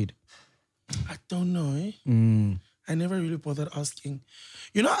highest paid? I don't know. I never really bothered asking.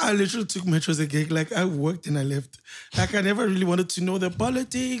 You know, I literally took Metro as a gig. Like, I worked and I left. Like, I never really wanted to know the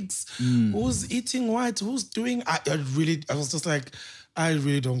politics. Who's eating what? Who's doing... I was just like, I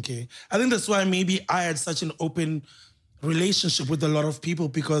really don't care. I think that's why maybe I had such an open relationship with a lot of people,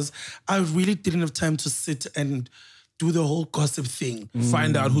 because I really didn't have time to sit and do the whole gossip thing.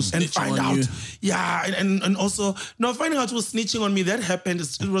 Find out who's snitching on you. Yeah, and also, finding out who's snitching on me, that happened.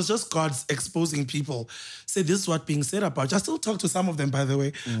 It was just God's exposing people. Say, this is what being said about you. I still talk to some of them, by the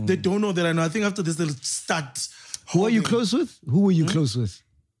way. They don't know that I know. I think after this, they'll start. Who are you close with? Who were you close with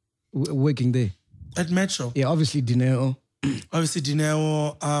working there? At Metro. Yeah, obviously Dineo. Obviously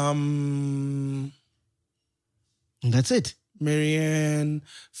Dineo. That's it. Marianne,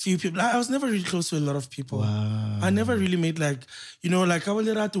 few people. I was never really close to a lot of people. Wow. I never really made like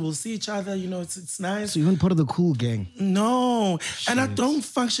we'll see each other, it's nice. So you weren't part of the cool gang? No. And I don't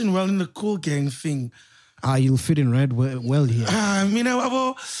function well in the cool gang thing. You'll fit in right well here. I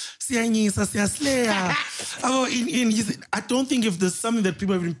don't think if there's something that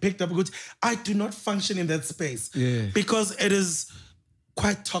people have been picked up, because I do not function in that space. Yeah. Because it is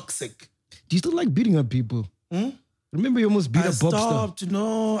quite toxic. Do you still like beating up people? Remember you almost beat up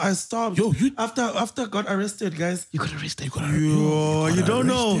Bobster? I stopped. Yo, after I got arrested, guys. You got arrested. You don't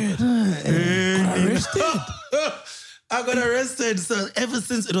know. Arrested. I got arrested. So ever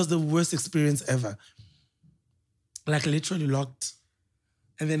since, it was the worst experience ever. Like literally locked.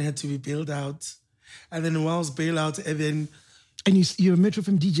 And then had to be bailed out. And then while I was bailed out, and then... And you're a Metro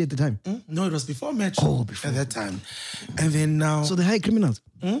FM DJ at the time? No, it was before Metro. Oh, before. At that time. And then now... So the high criminals?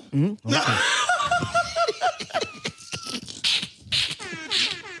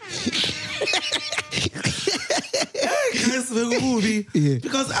 Okay. Yeah.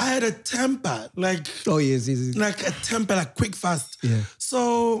 Because I had a temper, like like a temper, like quick fast. Yeah.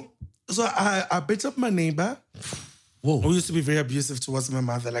 So I beat up my neighbor. Whoa. Who used to be very abusive towards my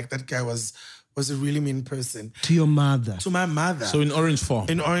mother. Like that guy was a really mean person. To your mother? To my mother. So in Orange Farm.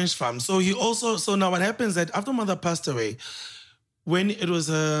 In Orange Farm. So so now what happens that after mother passed away, when it was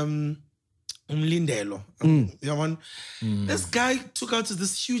Lindelo, this guy took out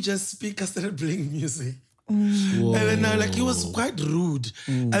this huge ass speaker, started playing music. Whoa. And then like he was quite rude.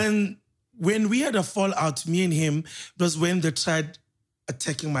 And then when we had a fallout, me and him, it was when they tried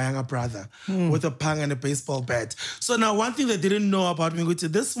attacking my younger brother with a pang and a baseball bat. So now one thing they didn't know about me, which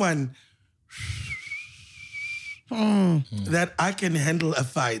is this one, that I can handle a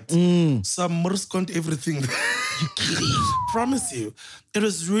fight. So I'm murskont everything. You kidding? Promise you. It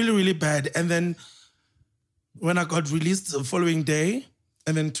was really, really bad. And then when I got released the following day,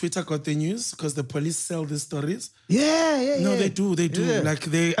 and then Twitter got the news because the police sell these stories. Yeah. No, they do. Yeah. Like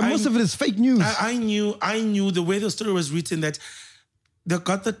and most of it is fake news. I knew the way the story was written that they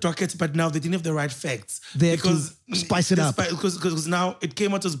got the docket, but now they didn't have the right facts. They had to spice it up. Because now it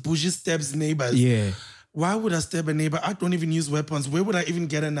came out as Bujy stabs neighbors. Yeah. Why would I stab a neighbor? I don't even use weapons. Where would I even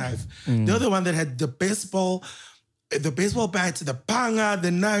get a knife? The other one that had the baseball bat, the panga, the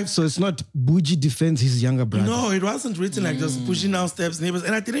knife. So it's not Bujy defends his younger brother. No, it wasn't written like this. Bujy now stabs neighbors.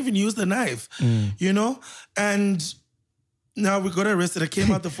 And I didn't even use the knife, And now we got arrested. I came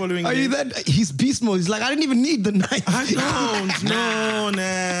out the following day. Are you that? He's beast mode. He's like, I didn't even need the knife. I don't. No,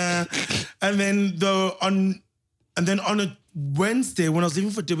 nah. And then on a Wednesday, when I was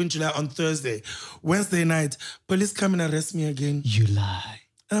leaving for Durban, July, on Thursday, Wednesday night, police come and arrest me again. You lie.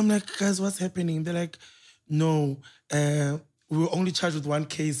 And I'm like, guys, what's happening? They're like, no, we were only charged with one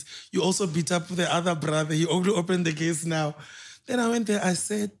case. You also beat up the other brother. You only opened the case now. Then I went there, I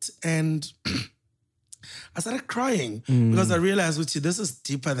sat and I started crying because I realized, this is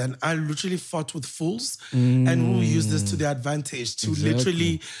deeper than I literally fought with fools and who use this to their advantage to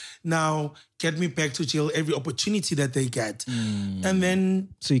literally now get me back to jail every opportunity that they get. And then...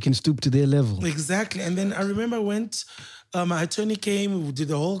 So you can stoop to their level. Exactly. And then I remember my attorney came, we did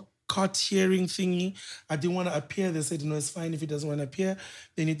the whole court hearing thingy. I didn't want to appear. They said, it's fine if he doesn't want to appear.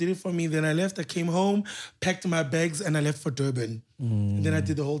 Then he did it for me. Then I left. I came home, packed my bags, and I left for Durban. And then I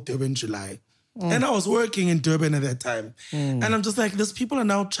did the whole Durban July. And I was working in Durban at that time. And I'm just like, these people are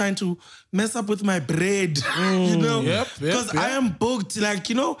now trying to mess up with my bread, Because I am booked. Like,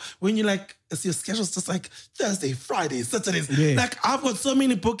 when you like, your schedule's just like Thursday, Friday, Saturdays. Yeah. Like, I've got so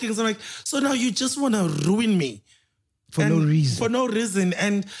many bookings. I'm like, so now you just want to ruin me. For no reason. For no reason.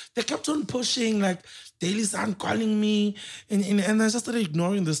 And they kept on pushing, like, Daily Sun calling me. And I just started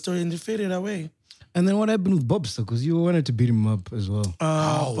ignoring the story and they faded away. And then what happened with Bobster? Because you wanted to beat him up as well.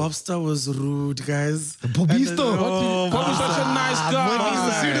 Bobster was rude, guys. Bobisto? Bobby's such a nice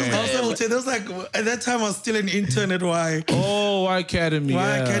guy. Bobster was like, at that time I was still an intern at Y. Oh, Y Academy.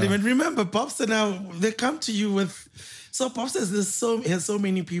 Academy. And remember, Bobster now, they come to you with... So Bobster has so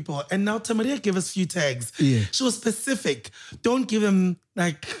many people. And now Tamaria gave us a few tags. Yeah. She was specific. Don't give them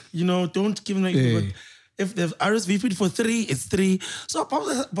don't give them if they've RSVP'd for 3, it's 3. So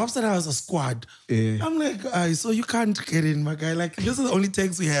Bobster has a squad. Yeah. I'm like, so you can't get in, my guy. Like, these are the only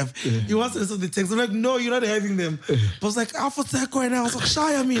tags we have. Yeah. He wants to the tags. I'm like, no, you're not having them. Bob's like, for Teko and I was like,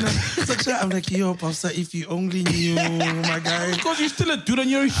 shy, I mean. I'm like, yo, Bobster, if you only knew, my guy. Because you're still a dude and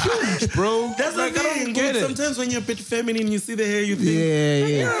you're huge, bro. That's like, the thing. Sometimes when you're a bit feminine, you see the hair, you think,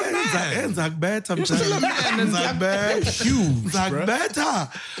 yeah. Zach better. I'm trying. Zach better. Huge, better.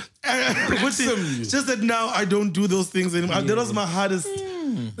 It's just that now I don't do those things anymore. That was my hardest,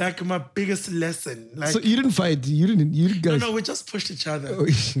 like my biggest lesson. Like, so you didn't fight? You didn't guys? No, we just pushed each other.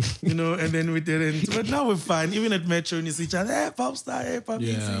 And then we didn't. But now we're fine. Even at Metro, when you see each other, hey, pop star, hey, pop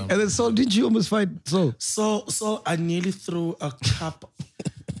easy. And then Saul, didn't you almost fight Saul? So I nearly threw a cup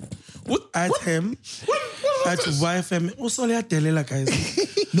at him. At YFM. Also,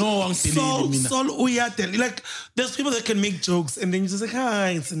 guys. No, I'm telling you. Sol, like, there's people that can make jokes and then you just like,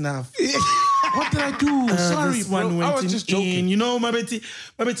 it's enough. What did I do? Sorry, one bro. I was just joking. You know, my Betty,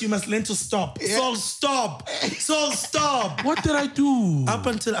 you must learn to stop. Sol, stop. Sol, stop. What did I do? Up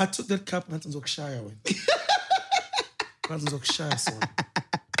until I took that cup, Martin's shy away. Martin's shy, son.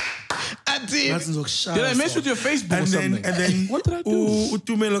 Did I mess with your Facebook or something? And then what did I do?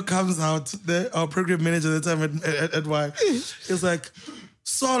 Utumelo comes out, our program manager at the time at Y. He's like,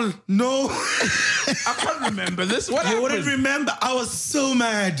 Sol, no. I can't remember this. What happened? You wouldn't remember. I was so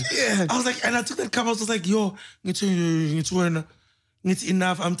mad. Yeah. I was like, and I took that cup. I was just like, yo, it's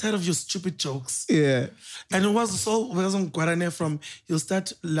enough. I'm tired of your stupid jokes. Yeah. And it was Sol Guarane from, he'll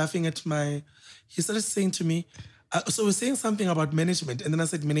start laughing at he started saying to me, so we're saying something about management, and then I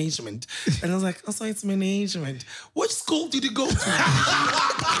said management, and I was like, oh, so it's management. Which school did you go to?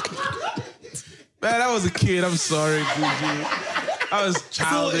 Man, I was a kid. I'm sorry, Bujy. I was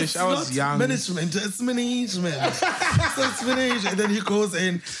childish. I was young. Management, it's management. So it's management. And then he goes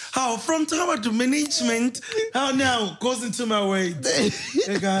in. How from Tama to management? How now goes into my way?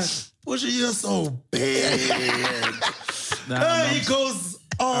 Hey guys, Bujy, you're so bad. He goes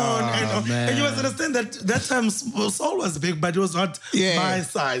on and on. Man. And you must understand that time Saul was big, but it was not my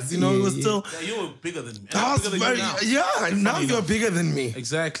size. You know, it was still. Yeah, you were bigger than me. I was now you're bigger than me.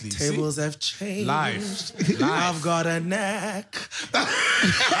 Exactly. Tables have changed. Life. I've got a neck. I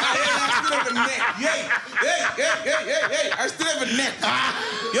still have a neck. Hey. I still have a neck.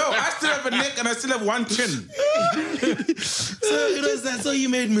 Yo, I still have a neck and I still have one chin. So you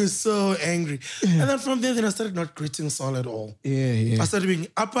made me so angry. And then from there, I started not greeting Saul at all. Yeah. I started being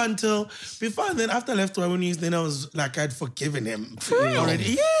up until before, and then after I left Taiwanese, then I was like, I'd forgiven him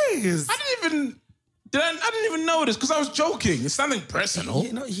already. Yes. I didn't even notice because I was joking. It's nothing personal.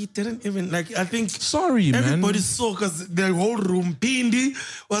 You know, he didn't even I think. Sorry, man. Everybody saw because the whole room, Pindi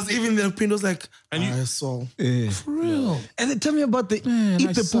was even there. Pindi was like, and I saw. For real. And then tell me about the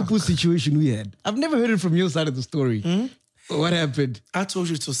eat the poo-poo situation we had. I've never heard it from your side of the story. What happened? I told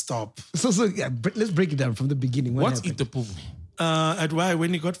you to stop. So let's break it down from the beginning. What's happened? eat the poo-poo? At why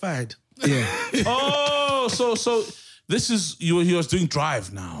when he got fired. Yeah. Oh, so this is he was doing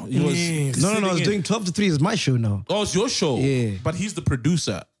Drive now. He was No, I was doing 12 to 3 is my show now. Oh, it's your show. Yeah. But he's the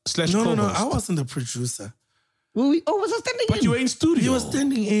producer / co-host. No, I wasn't the producer. Was I standing in? But you were in studio. He was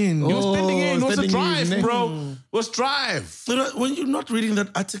standing in. He was standing in. It was a Drive, in. bro. It was Drive. You know, when you're not reading that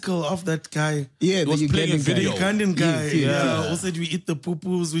article of that guy. Yeah, He was playing a video. The Ugandan guy. Yes. Who said we eat the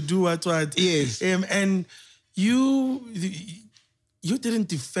poo-poos, we do what. Yes. And you didn't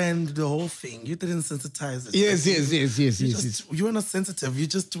defend the whole thing. You didn't sensitize it. Yes. You were not sensitive. You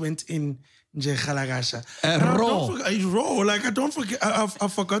just went in Khalagasha. Raw. Like, I don't forget.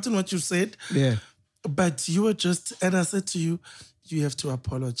 I've forgotten what you said. Yeah. But you were just, and I said to you, you have to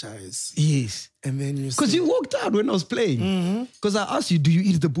apologize. Yes. And then you said. Because you walked out when I was playing. Because I asked you, do you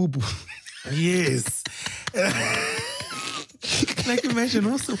eat the poo-poo? Yes. Like, imagine,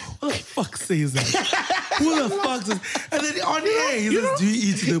 who the fuck says that? Who the fuck says? And then on air, he says, do you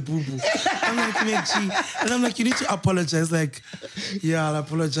eat the boo-boo? I'm like, Mechi. And I'm like, you need to apologize. Like, yeah, I'll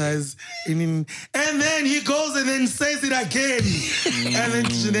apologize. And then he goes and then says it again. And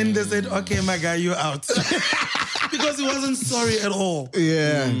then they said, okay, my guy, you're out. Because he wasn't sorry at all.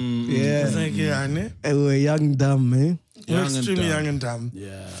 Yeah. It's like, yeah, ne? We're young and dumb, man. We're extremely young and dumb.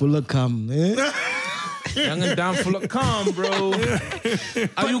 Yeah. Full of cum, eh? Young and down, full of calm, bro.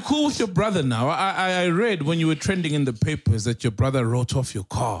 Are you cool with your brother now? I read when you were trending in the papers that your brother wrote off your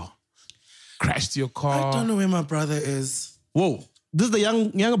car, crashed your car. I don't know where my brother is. Whoa. This is the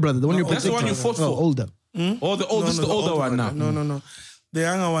younger brother, the one you That's the one you fought for. Older. Oh, this is the older one now. No. The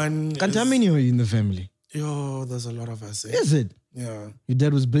younger one. How many are you in the family? Yo, there's a lot of us. Eh? Is it? Yeah. Your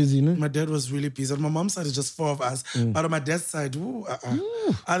dad was busy, no? My dad was really busy. On my mom's side, it's just 4 of us. But on my dad's side,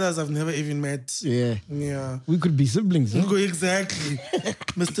 others I've never even met. Yeah. Yeah. We could be siblings, huh? Exactly.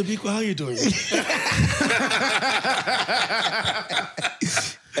 Mr. Bikwa, how you doing?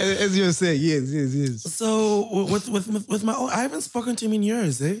 As you say, yes. So with my I haven't spoken to him in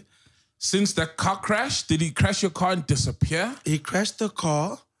years, eh? Since that car crash, did he crash your car and disappear? He crashed the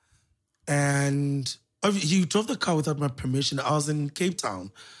car and he drove the car without my permission. I was in Cape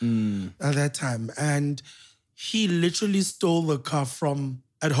Town at that time. And he literally stole the car from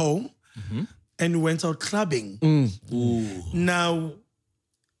at home and we went out clubbing. Now,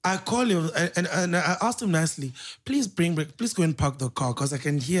 I call him and I asked him nicely, please go and park the car because I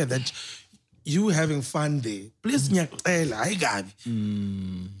can hear that you having fun there. Please, ngiyacela, hayi kabi.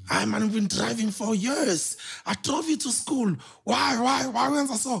 I've been driving for years. I drove you to school. Why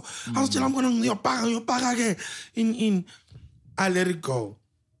wenza so? I was telling I'm going to ngiyopaka again. I let it go.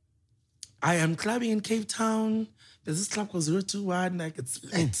 I am clubbing in Cape Town. There's this club called 021, like it's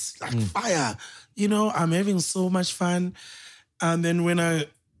lit, like fire. You know, I'm having so much fun. And then when I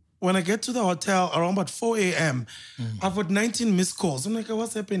get to the hotel around about 4 a.m., I've got 19 missed calls. I'm like,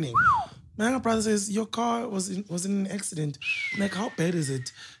 what's happening? My brother says, your car was in an accident. I'm like, how bad is it?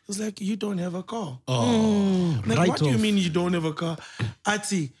 He was like, you don't have a car. I'm like, what do you mean you don't have a car?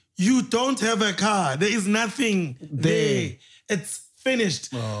 Ati, you don't have a car. There is nothing there. It's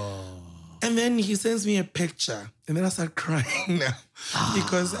finished. And then he sends me a picture. And then I start crying now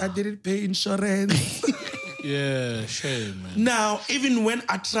because I didn't pay insurance. Yeah, shame, man. Now, even when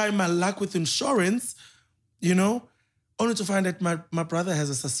I try my luck with insurance, you know, only to find that my brother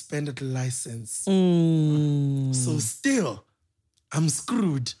has a suspended license. So still, I'm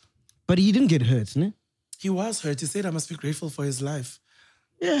screwed. But he didn't get hurt, ne? He was hurt. He said I must be grateful for his life.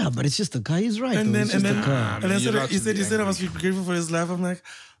 Yeah, but it's just the car. He's right. And then he said I I must be grateful for his life. I'm like,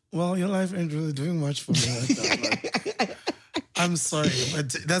 well, your life ain't really doing much for me right now. Like, I'm sorry, but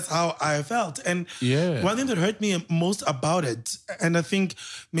that's how I felt. And one thing that hurt me most about it, and I think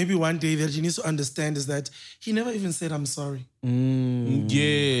maybe one day that he needs to understand is that he never even said, I'm sorry.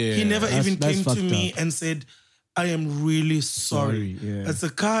 He never even came to me and said, I am really sorry. It's a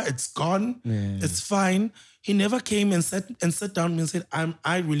car, it's gone, it's fine. He never came and sat down and said,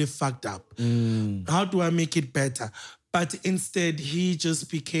 I really fucked up. How do I make it better? But instead, he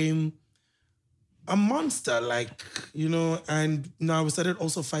just became a monster, like, you know, and now we started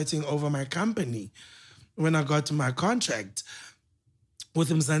also fighting over my company when I got my contract with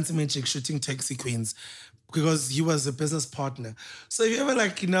Mzansi Magic shooting Taxi Queens because he was a business partner. So if you ever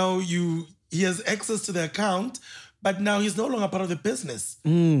like, you know, he has access to the account, but now he's no longer part of the business.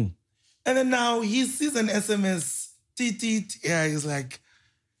 And then now he sees an SMS, he's like,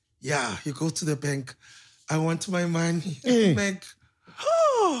 yeah, he goes to the bank. I want my money. Bank.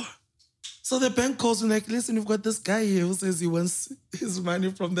 Oh. So the bank calls me like, listen, we've got this guy here who says he wants his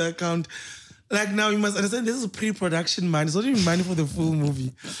money from the account. Like now you must understand this is pre-production money. It's not even money for the full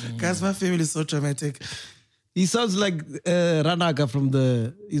movie. Guys, my family is so dramatic. He sounds like Ranaka from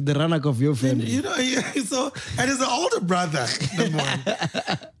the Ranaka of your family. You know, so, and he's an older brother, number one.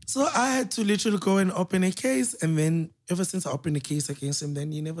 So I had to literally go and open a case. And then ever since I opened a case against him,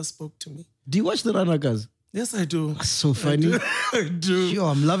 then he never spoke to me. Do you watch the Ranakas? Yes, I do. That's so funny. I do. Yo,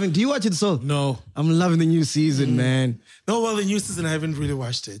 I'm loving. Do you watch it, Sol? No. I'm loving the new season, man. No, well, the new season, I haven't really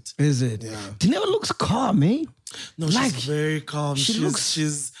watched it. Is it? Yeah. Dineo looks calm, eh? No, like, she's very calm.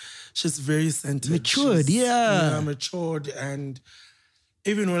 She's very centered. Matured, yeah. Matured. And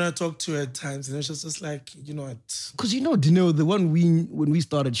even when I talk to her at times, you know, she's just like, you know what? Because, you know, Dineo, the one when we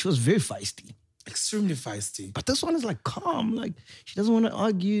started, she was very feisty. Extremely feisty. But this one is like calm. Like, she doesn't want to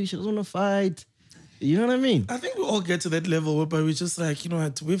argue. She doesn't want to fight. You know what I mean? I think we all get to that level, but we're just like, you know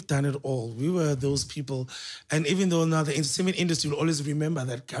what, we've done it all. We were those people. And even though now the entertainment industry will always remember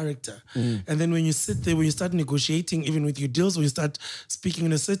that character. And then when you sit there, when you start negotiating, even with your deals, when you start speaking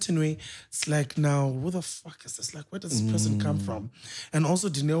in a certain way, it's like, now, who the fuck is this? Like, where does this person come from? And also,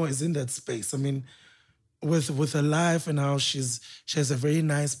 Dineo is in that space. I mean, with her life and how she has a very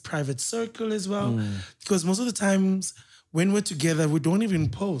nice private circle as well. Because most of the times, when we're together, we don't even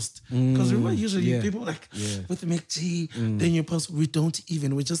post. Because remember, usually people like, with McG, then you post, we don't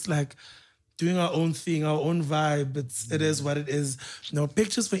even. We're just like doing our own thing, our own vibe. It is what it is. No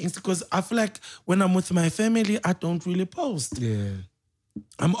pictures for Insta, because I feel like when I'm with my family, I don't really post. Yeah.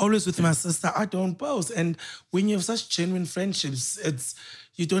 I'm always with my sister, I don't post. And when you have such genuine friendships,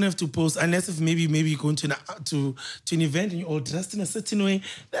 you don't have to post unless if maybe you're going to an event and you're all dressed in a certain way.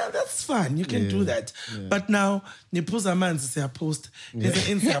 That's fine. You can do that. But now, Nipuza man say I post. There's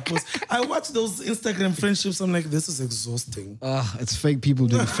an Insta I post. I watch those Instagram friendships. I'm like, this is exhausting. It's fake people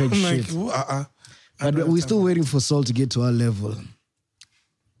doing fake I'm shit. like, But we're still waiting for Sol to get to our level.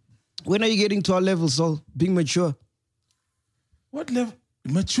 When are you getting to our level, Sol? Being mature. What level?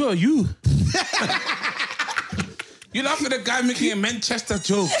 Mature, you. You're laughing at the guy making a Manchester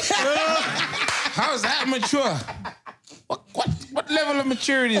joke. How's that mature? What level of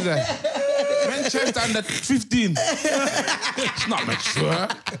maturity is that? Manchester under 15. It's not mature.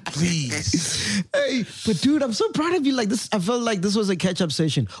 Please. Hey, but dude, I'm so proud of you. Like this, I felt like this was a catch-up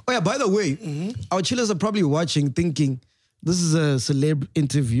session. Oh yeah, by the way, our chillers are probably watching, thinking, This is a celeb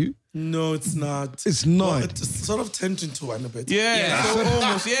interview. No, it's not. It's not. Well, it's sort of turned into one a bit. Yeah. So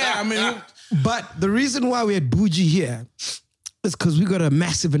almost. Yeah. I mean, But the reason why we had Bujy here is because we got a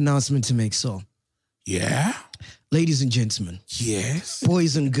massive announcement to make. So, yeah. ladies and gentlemen, Yes.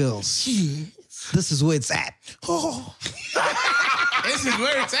 boys and girls, this is where it's at. Oh. This is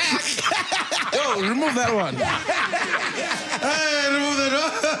where it's at. Yo, remove that one. Hey, remove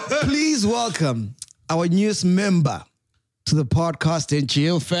that one. Please welcome our newest member to the Podcast and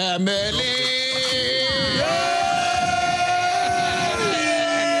Chill family.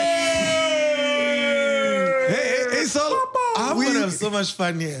 Hey, so I'm going to have so much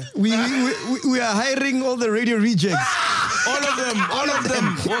fun here. we are hiring all the radio rejects. All of them.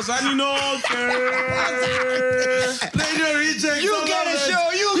 Radio reject. You get a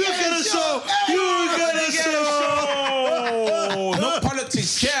show. You get a show. You get a show. No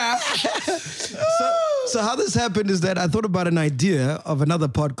politics, yeah. So how this happened is that I thought about an idea of another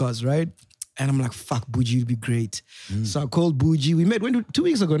podcast, right? And I'm like, fuck, Bujy would be great. So I called Bujy. We met 2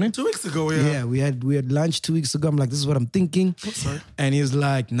 weeks ago, no? 2 weeks ago, yeah. Yeah, we had lunch 2 weeks ago. I'm like, this is what I'm thinking. Sorry. And he's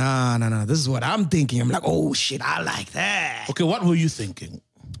like, nah, this is what I'm thinking. I'm like, oh shit, I like that. Okay, what were you thinking?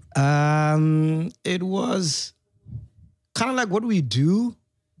 It was kind of like what we do,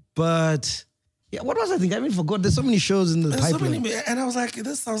 but yeah, what was I thinking? I even forgot. There's so many shows in the There's so pipeline. many, and I was like,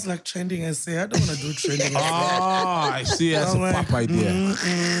 this sounds like trending essay. I don't want to do trending essay. I see. That's a I'm like, pop idea.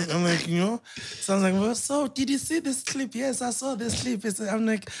 I'm like, sounds like, well, so did you see this clip? Yes, I saw this clip. I'm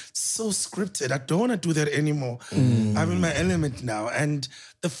like, so scripted. I don't want to do that anymore. I'm in my element now. And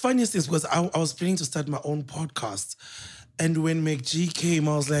the funniest thing is because I was planning to start my own podcast. And when McG came,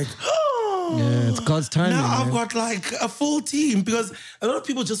 I was like, Yeah, it's God's timing. now I've man. got like a full team because a lot of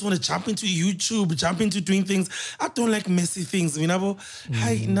people just want to jump into YouTube, jump into doing things. I don't like messy things.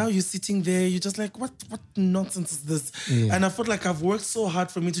 Hi, now you're sitting there, you're just like, what nonsense is this? Yeah. And I felt like I've worked so hard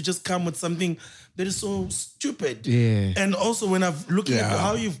for me to just come with something that is so stupid. Yeah. And also when I've looking at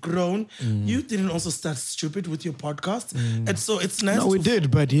how you've grown, you didn't also start stupid with your podcast. And so it's nice. No, we did,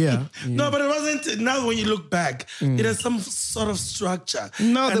 but yeah. No, but it wasn't. Now when you look back, it has some sort of structure.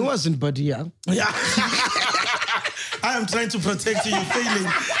 No, there wasn't, but yeah. Yeah. I am trying to protect you, you're failing.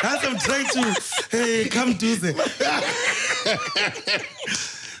 As I'm trying to, hey, come do this.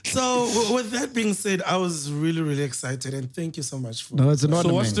 So with that being said, I was really, really excited and thank you so much for No, it's an honor,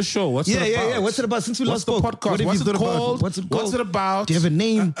 So what's man. the show? What's Yeah, it about? yeah. What's it about? Since we What's last the spoke, podcast? what have What's you it thought about? called? What's it called? What's it about? Do you have a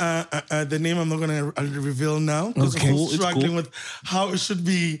name? the name I'm not going to reveal now because Okay. I'm Cool, it's struggling cool. with how it should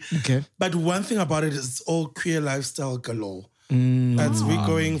be. Okay. But one thing about it is it's all queer lifestyle galore. That's we're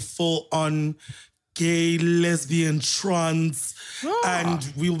going full on gay, lesbian, trans,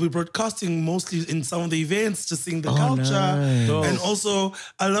 and we will be broadcasting mostly in some of the events to sing the culture, nice. and also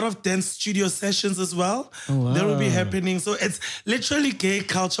a lot of dance studio sessions as well. wow. That will be happening. So it's literally gay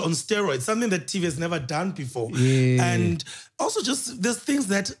culture on steroids, something that TV has never done before. Yeah. And also just there's things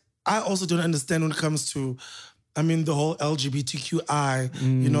that I also don't understand when it comes to the whole LGBTQI,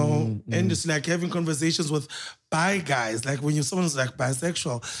 and it's like having conversations with bi guys, like when someone's like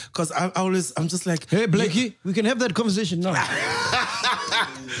bisexual, because I'm just like, Hey, Blakey, we can have that conversation now.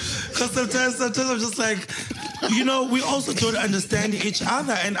 because sometimes I'm just like, we also don't understand each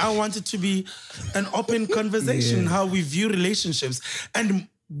other, and I want it to be an open conversation, how we view relationships. And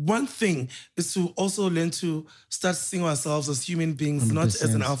one thing is to also learn to start seeing ourselves as human beings, 100%. Not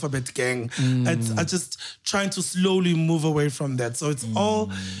as an alphabet gang. I'm just trying to slowly move away from that. So it's all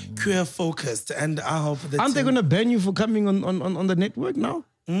queer focused, and I hope that Aren't they going to ban you for coming on the network now?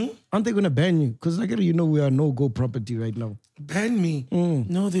 Aren't they going to ban you? Because we are no-go property right now. ban me.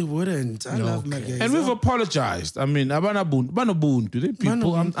 No, they wouldn't. I love my gays. And we've apologized. I mean, to the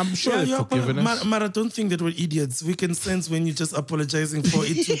people. I'm sure they've forgiven us. But I don't think that we're idiots. We can sense when you're just apologizing for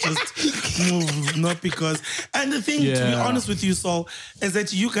it to just move, not because. And the thing, to be honest with you, Saul, is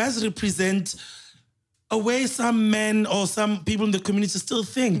that you guys represent a way some men or some people in the community still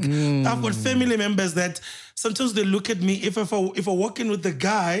think. I've got family members that sometimes they look at me. If I walk in with the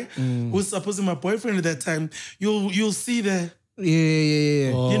guy who's supposedly my boyfriend at that time, you'll see the.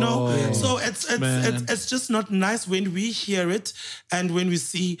 Yeah. You know, so it's just not nice when we hear it and when we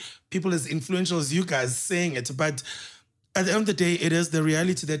see people as influential as you guys saying it. But at the end of the day, it is the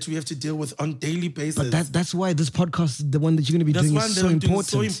reality that we have to deal with on daily basis. But that's why this podcast, the one that you're going to be doing, is so important.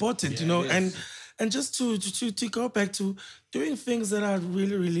 So important, you know, and just to go back to doing things that are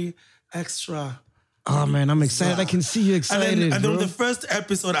really, really extra. Oh man, I'm excited. I can see you excited. And then bro. the first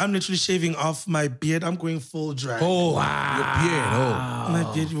episode, I'm literally shaving off my beard. I'm going full drag. Oh, wow. Your beard. Oh. My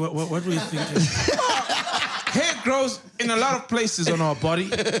beard. What were you thinking? Hair grows in a lot of places on our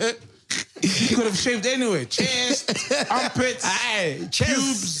body. You could have shaved anywhere. Chest, armpits,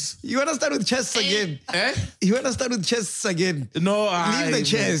 pubes. You want to start with chests again? Eh? You want to start with chests again? No, Leave the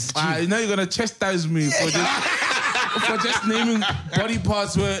chest. Now you're going to chastise me for just naming body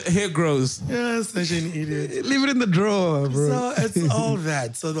parts where hair grows. You're such an idiot. Leave it in the drawer, bro. So it's all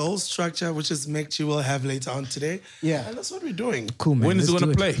that. So the whole structure, which is Mekchi, will have later on today. Yeah. And that's what we're doing. Cool, man. When is it Let's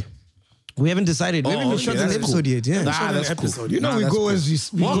going to do play? We haven't decided. We haven't even shot an that's episode cool. yet. Yeah. Nah, that's episode. cool. You know, we that's go cool.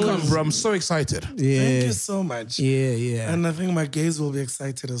 as we Welcome, go. bro. I'm so excited. Yeah. Thank you so much. Yeah. And I think my gays will be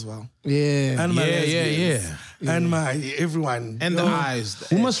excited as well. Yeah. And my Yeah. lesbians. And my everyone. And the eyes.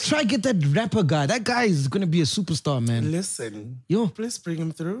 We must try get that rapper guy. That guy is going to be a superstar, man. Listen, Yo. please bring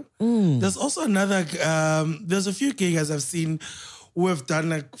him through. There's also another, there's a few gay guys I've seen who have done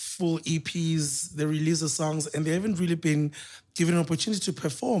like full EPs, they release the songs, and they haven't really been given an opportunity to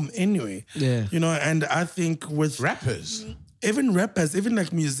perform anyway. Yeah. You know, and I think with Rappers. even rappers, even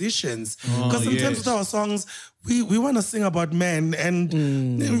like musicians, because sometimes yes. with our songs, we want to sing about men, and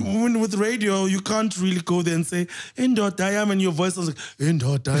when with radio, you can't really go there and say "Indot I am," and your voice sounds like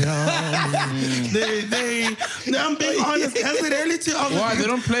 "Indot I am." I'm being honest. As a reality of Why? They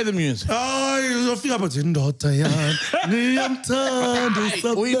don't play the music. Oh, you feel about "Indot I am."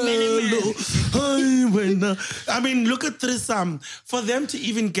 I mean, look at Trisam. For them to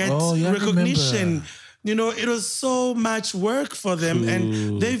even get recognition. You know, it was so much work for them,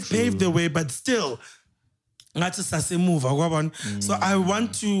 and they've paved the way, but still, that's a move. So I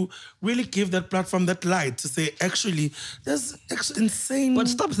want to really give that platform that light to say, actually, there's insane. But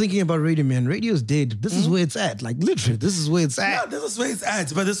stop thinking about radio, man. Radio's dead. This is where it's at. Like, literally, this is where it's Yeah, at. this is where it's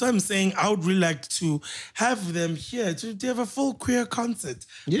at. But that's why I'm saying I would really like to have them here to have a full queer concert.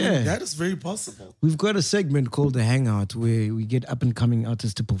 Yeah. And that is very possible. We've got a segment called The Hangout where we get up-and-coming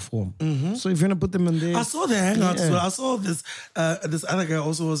artists to perform. So if you want to put them in there... I saw the hangouts. Yeah. Well, I saw this other guy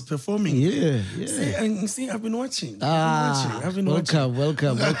also was performing. Yeah. See, I've been watching. Welcome,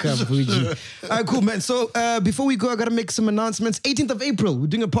 Bujy. All right, cool, man. So before we go, I got to make some announcements. 18th of April, we're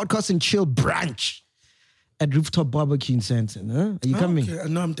doing a podcast and chill brunch at Rooftop Barbecue in Santon. Huh? Are you coming? Okay.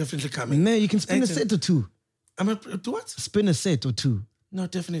 No, I'm definitely coming. Man, you can spin a 18th. set or two. Do what? Spin a set or two. No,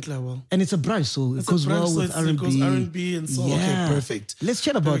 definitely I will. And it's a brunch, so it It's a goes brunch, well so with it goes R&B. R&B and so, okay, perfect. Let's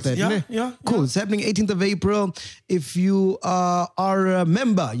chat about that. Perfect. ne? Yeah. Cool. It's happening 18th of April. If you are a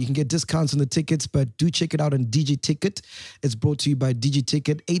member, you can get discounts on the tickets, but do check it out on DJ Ticket. It's brought to you by DJ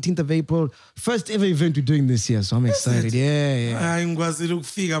Ticket. 18th of April. First ever event we're doing this year, so I'm excited. Yeah. I'm going to look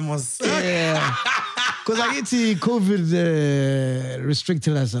figure Yeah. Because I get to COVID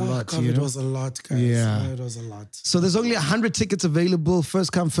restricted us a lot. COVID you know? was a lot, guys. Yeah. It was a lot. So there's only 100 tickets available.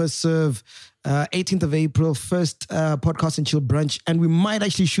 First come, first serve. 18th of April, first podcast and chill brunch. And we might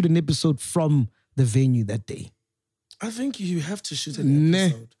actually shoot an episode from the venue that day. I think you have to shoot an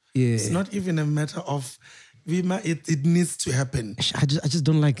episode. Yeah. It's not even a matter of... It needs to happen. I just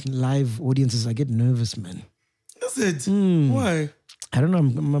don't like live audiences. I get nervous, man. That's it. Why? I don't know.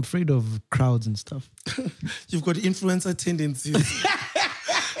 I'm afraid of crowds and stuff. You've got influencer tendencies.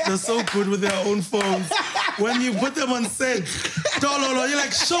 They're so good with their own phones. When you put them on set, you're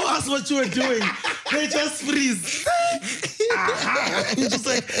like, show us what you were doing. They just freeze. You're just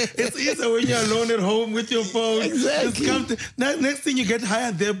like, it's easier when you're alone at home with your phone. Exactly. Next thing you get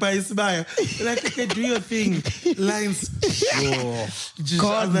hired there by Ismaya. You're like, okay, do your thing. Lines.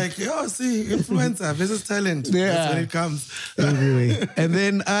 I'm like, see, influencer versus talent. Yeah. That's when it comes. Anyway. And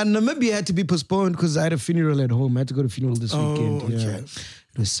then Namibia had to be postponed because I had a funeral at home. I had to go to a funeral this weekend. Okay. Yeah.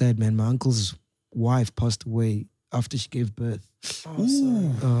 It was sad, man. My uncle's wife passed away after she gave birth.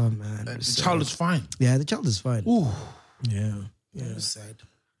 Oh, man. The child is fine. Yeah, the child is fine. Ooh. Yeah. It was sad.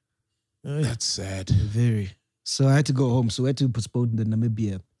 That's sad. Very. So I had to go home. So we had to postpone the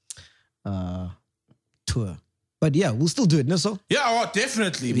Namibia tour. But yeah, we'll still do it, no? So? Yeah,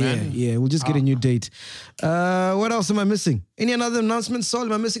 definitely, man. Yeah, we'll just get a new date. What else am I missing? Any other announcements, Sol?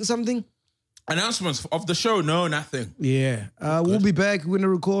 Am I missing something? Announcements of the show? No, nothing. Yeah. We'll be back. We're going to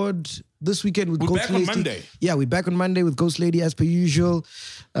record this weekend with We're Ghost back Lady. on Monday. Yeah, we're back on Monday with Ghost Lady as per usual.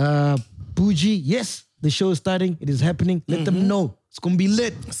 Bujy, yes, the show is starting. It is happening. Let them know. It's going to be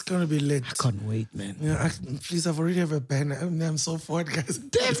lit. It's going to be lit. I can't wait, man. Yeah, please, I've already have a banner. I'm so forward, guys.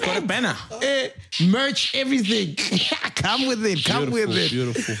 It's got a banner. Merch, everything. Come with it. Come with it.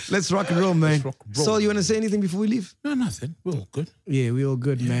 Beautiful. Let's rock and roll, man. rock and roll. Sol, you want to say anything before we leave? No, nothing. We're all good. Yeah, we're all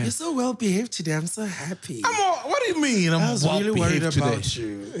good, man. You're so well behaved today. I'm so happy. What do you mean? I was really worried about today.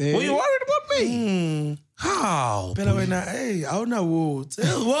 you. Were you worried about me? How? Phela wena, hey, awunawo.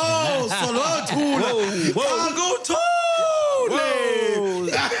 Whoa, solo thula. Akuthuule.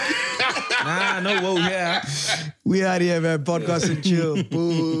 Nah, no, whoa, yeah. We out here, man. Podcast and chill.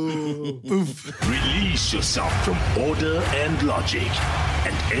 Boo. Oof. Release yourself from order and logic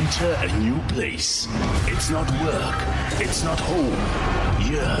and enter a new place. It's not work. It's not home.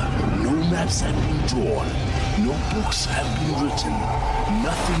 Here, no maps have been drawn. No books have been written.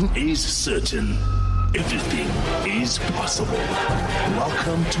 Nothing is certain. Everything is possible.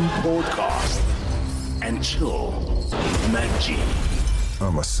 Welcome to Podcast and Chill with Mac G.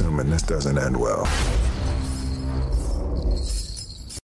 I'm assuming this doesn't end well.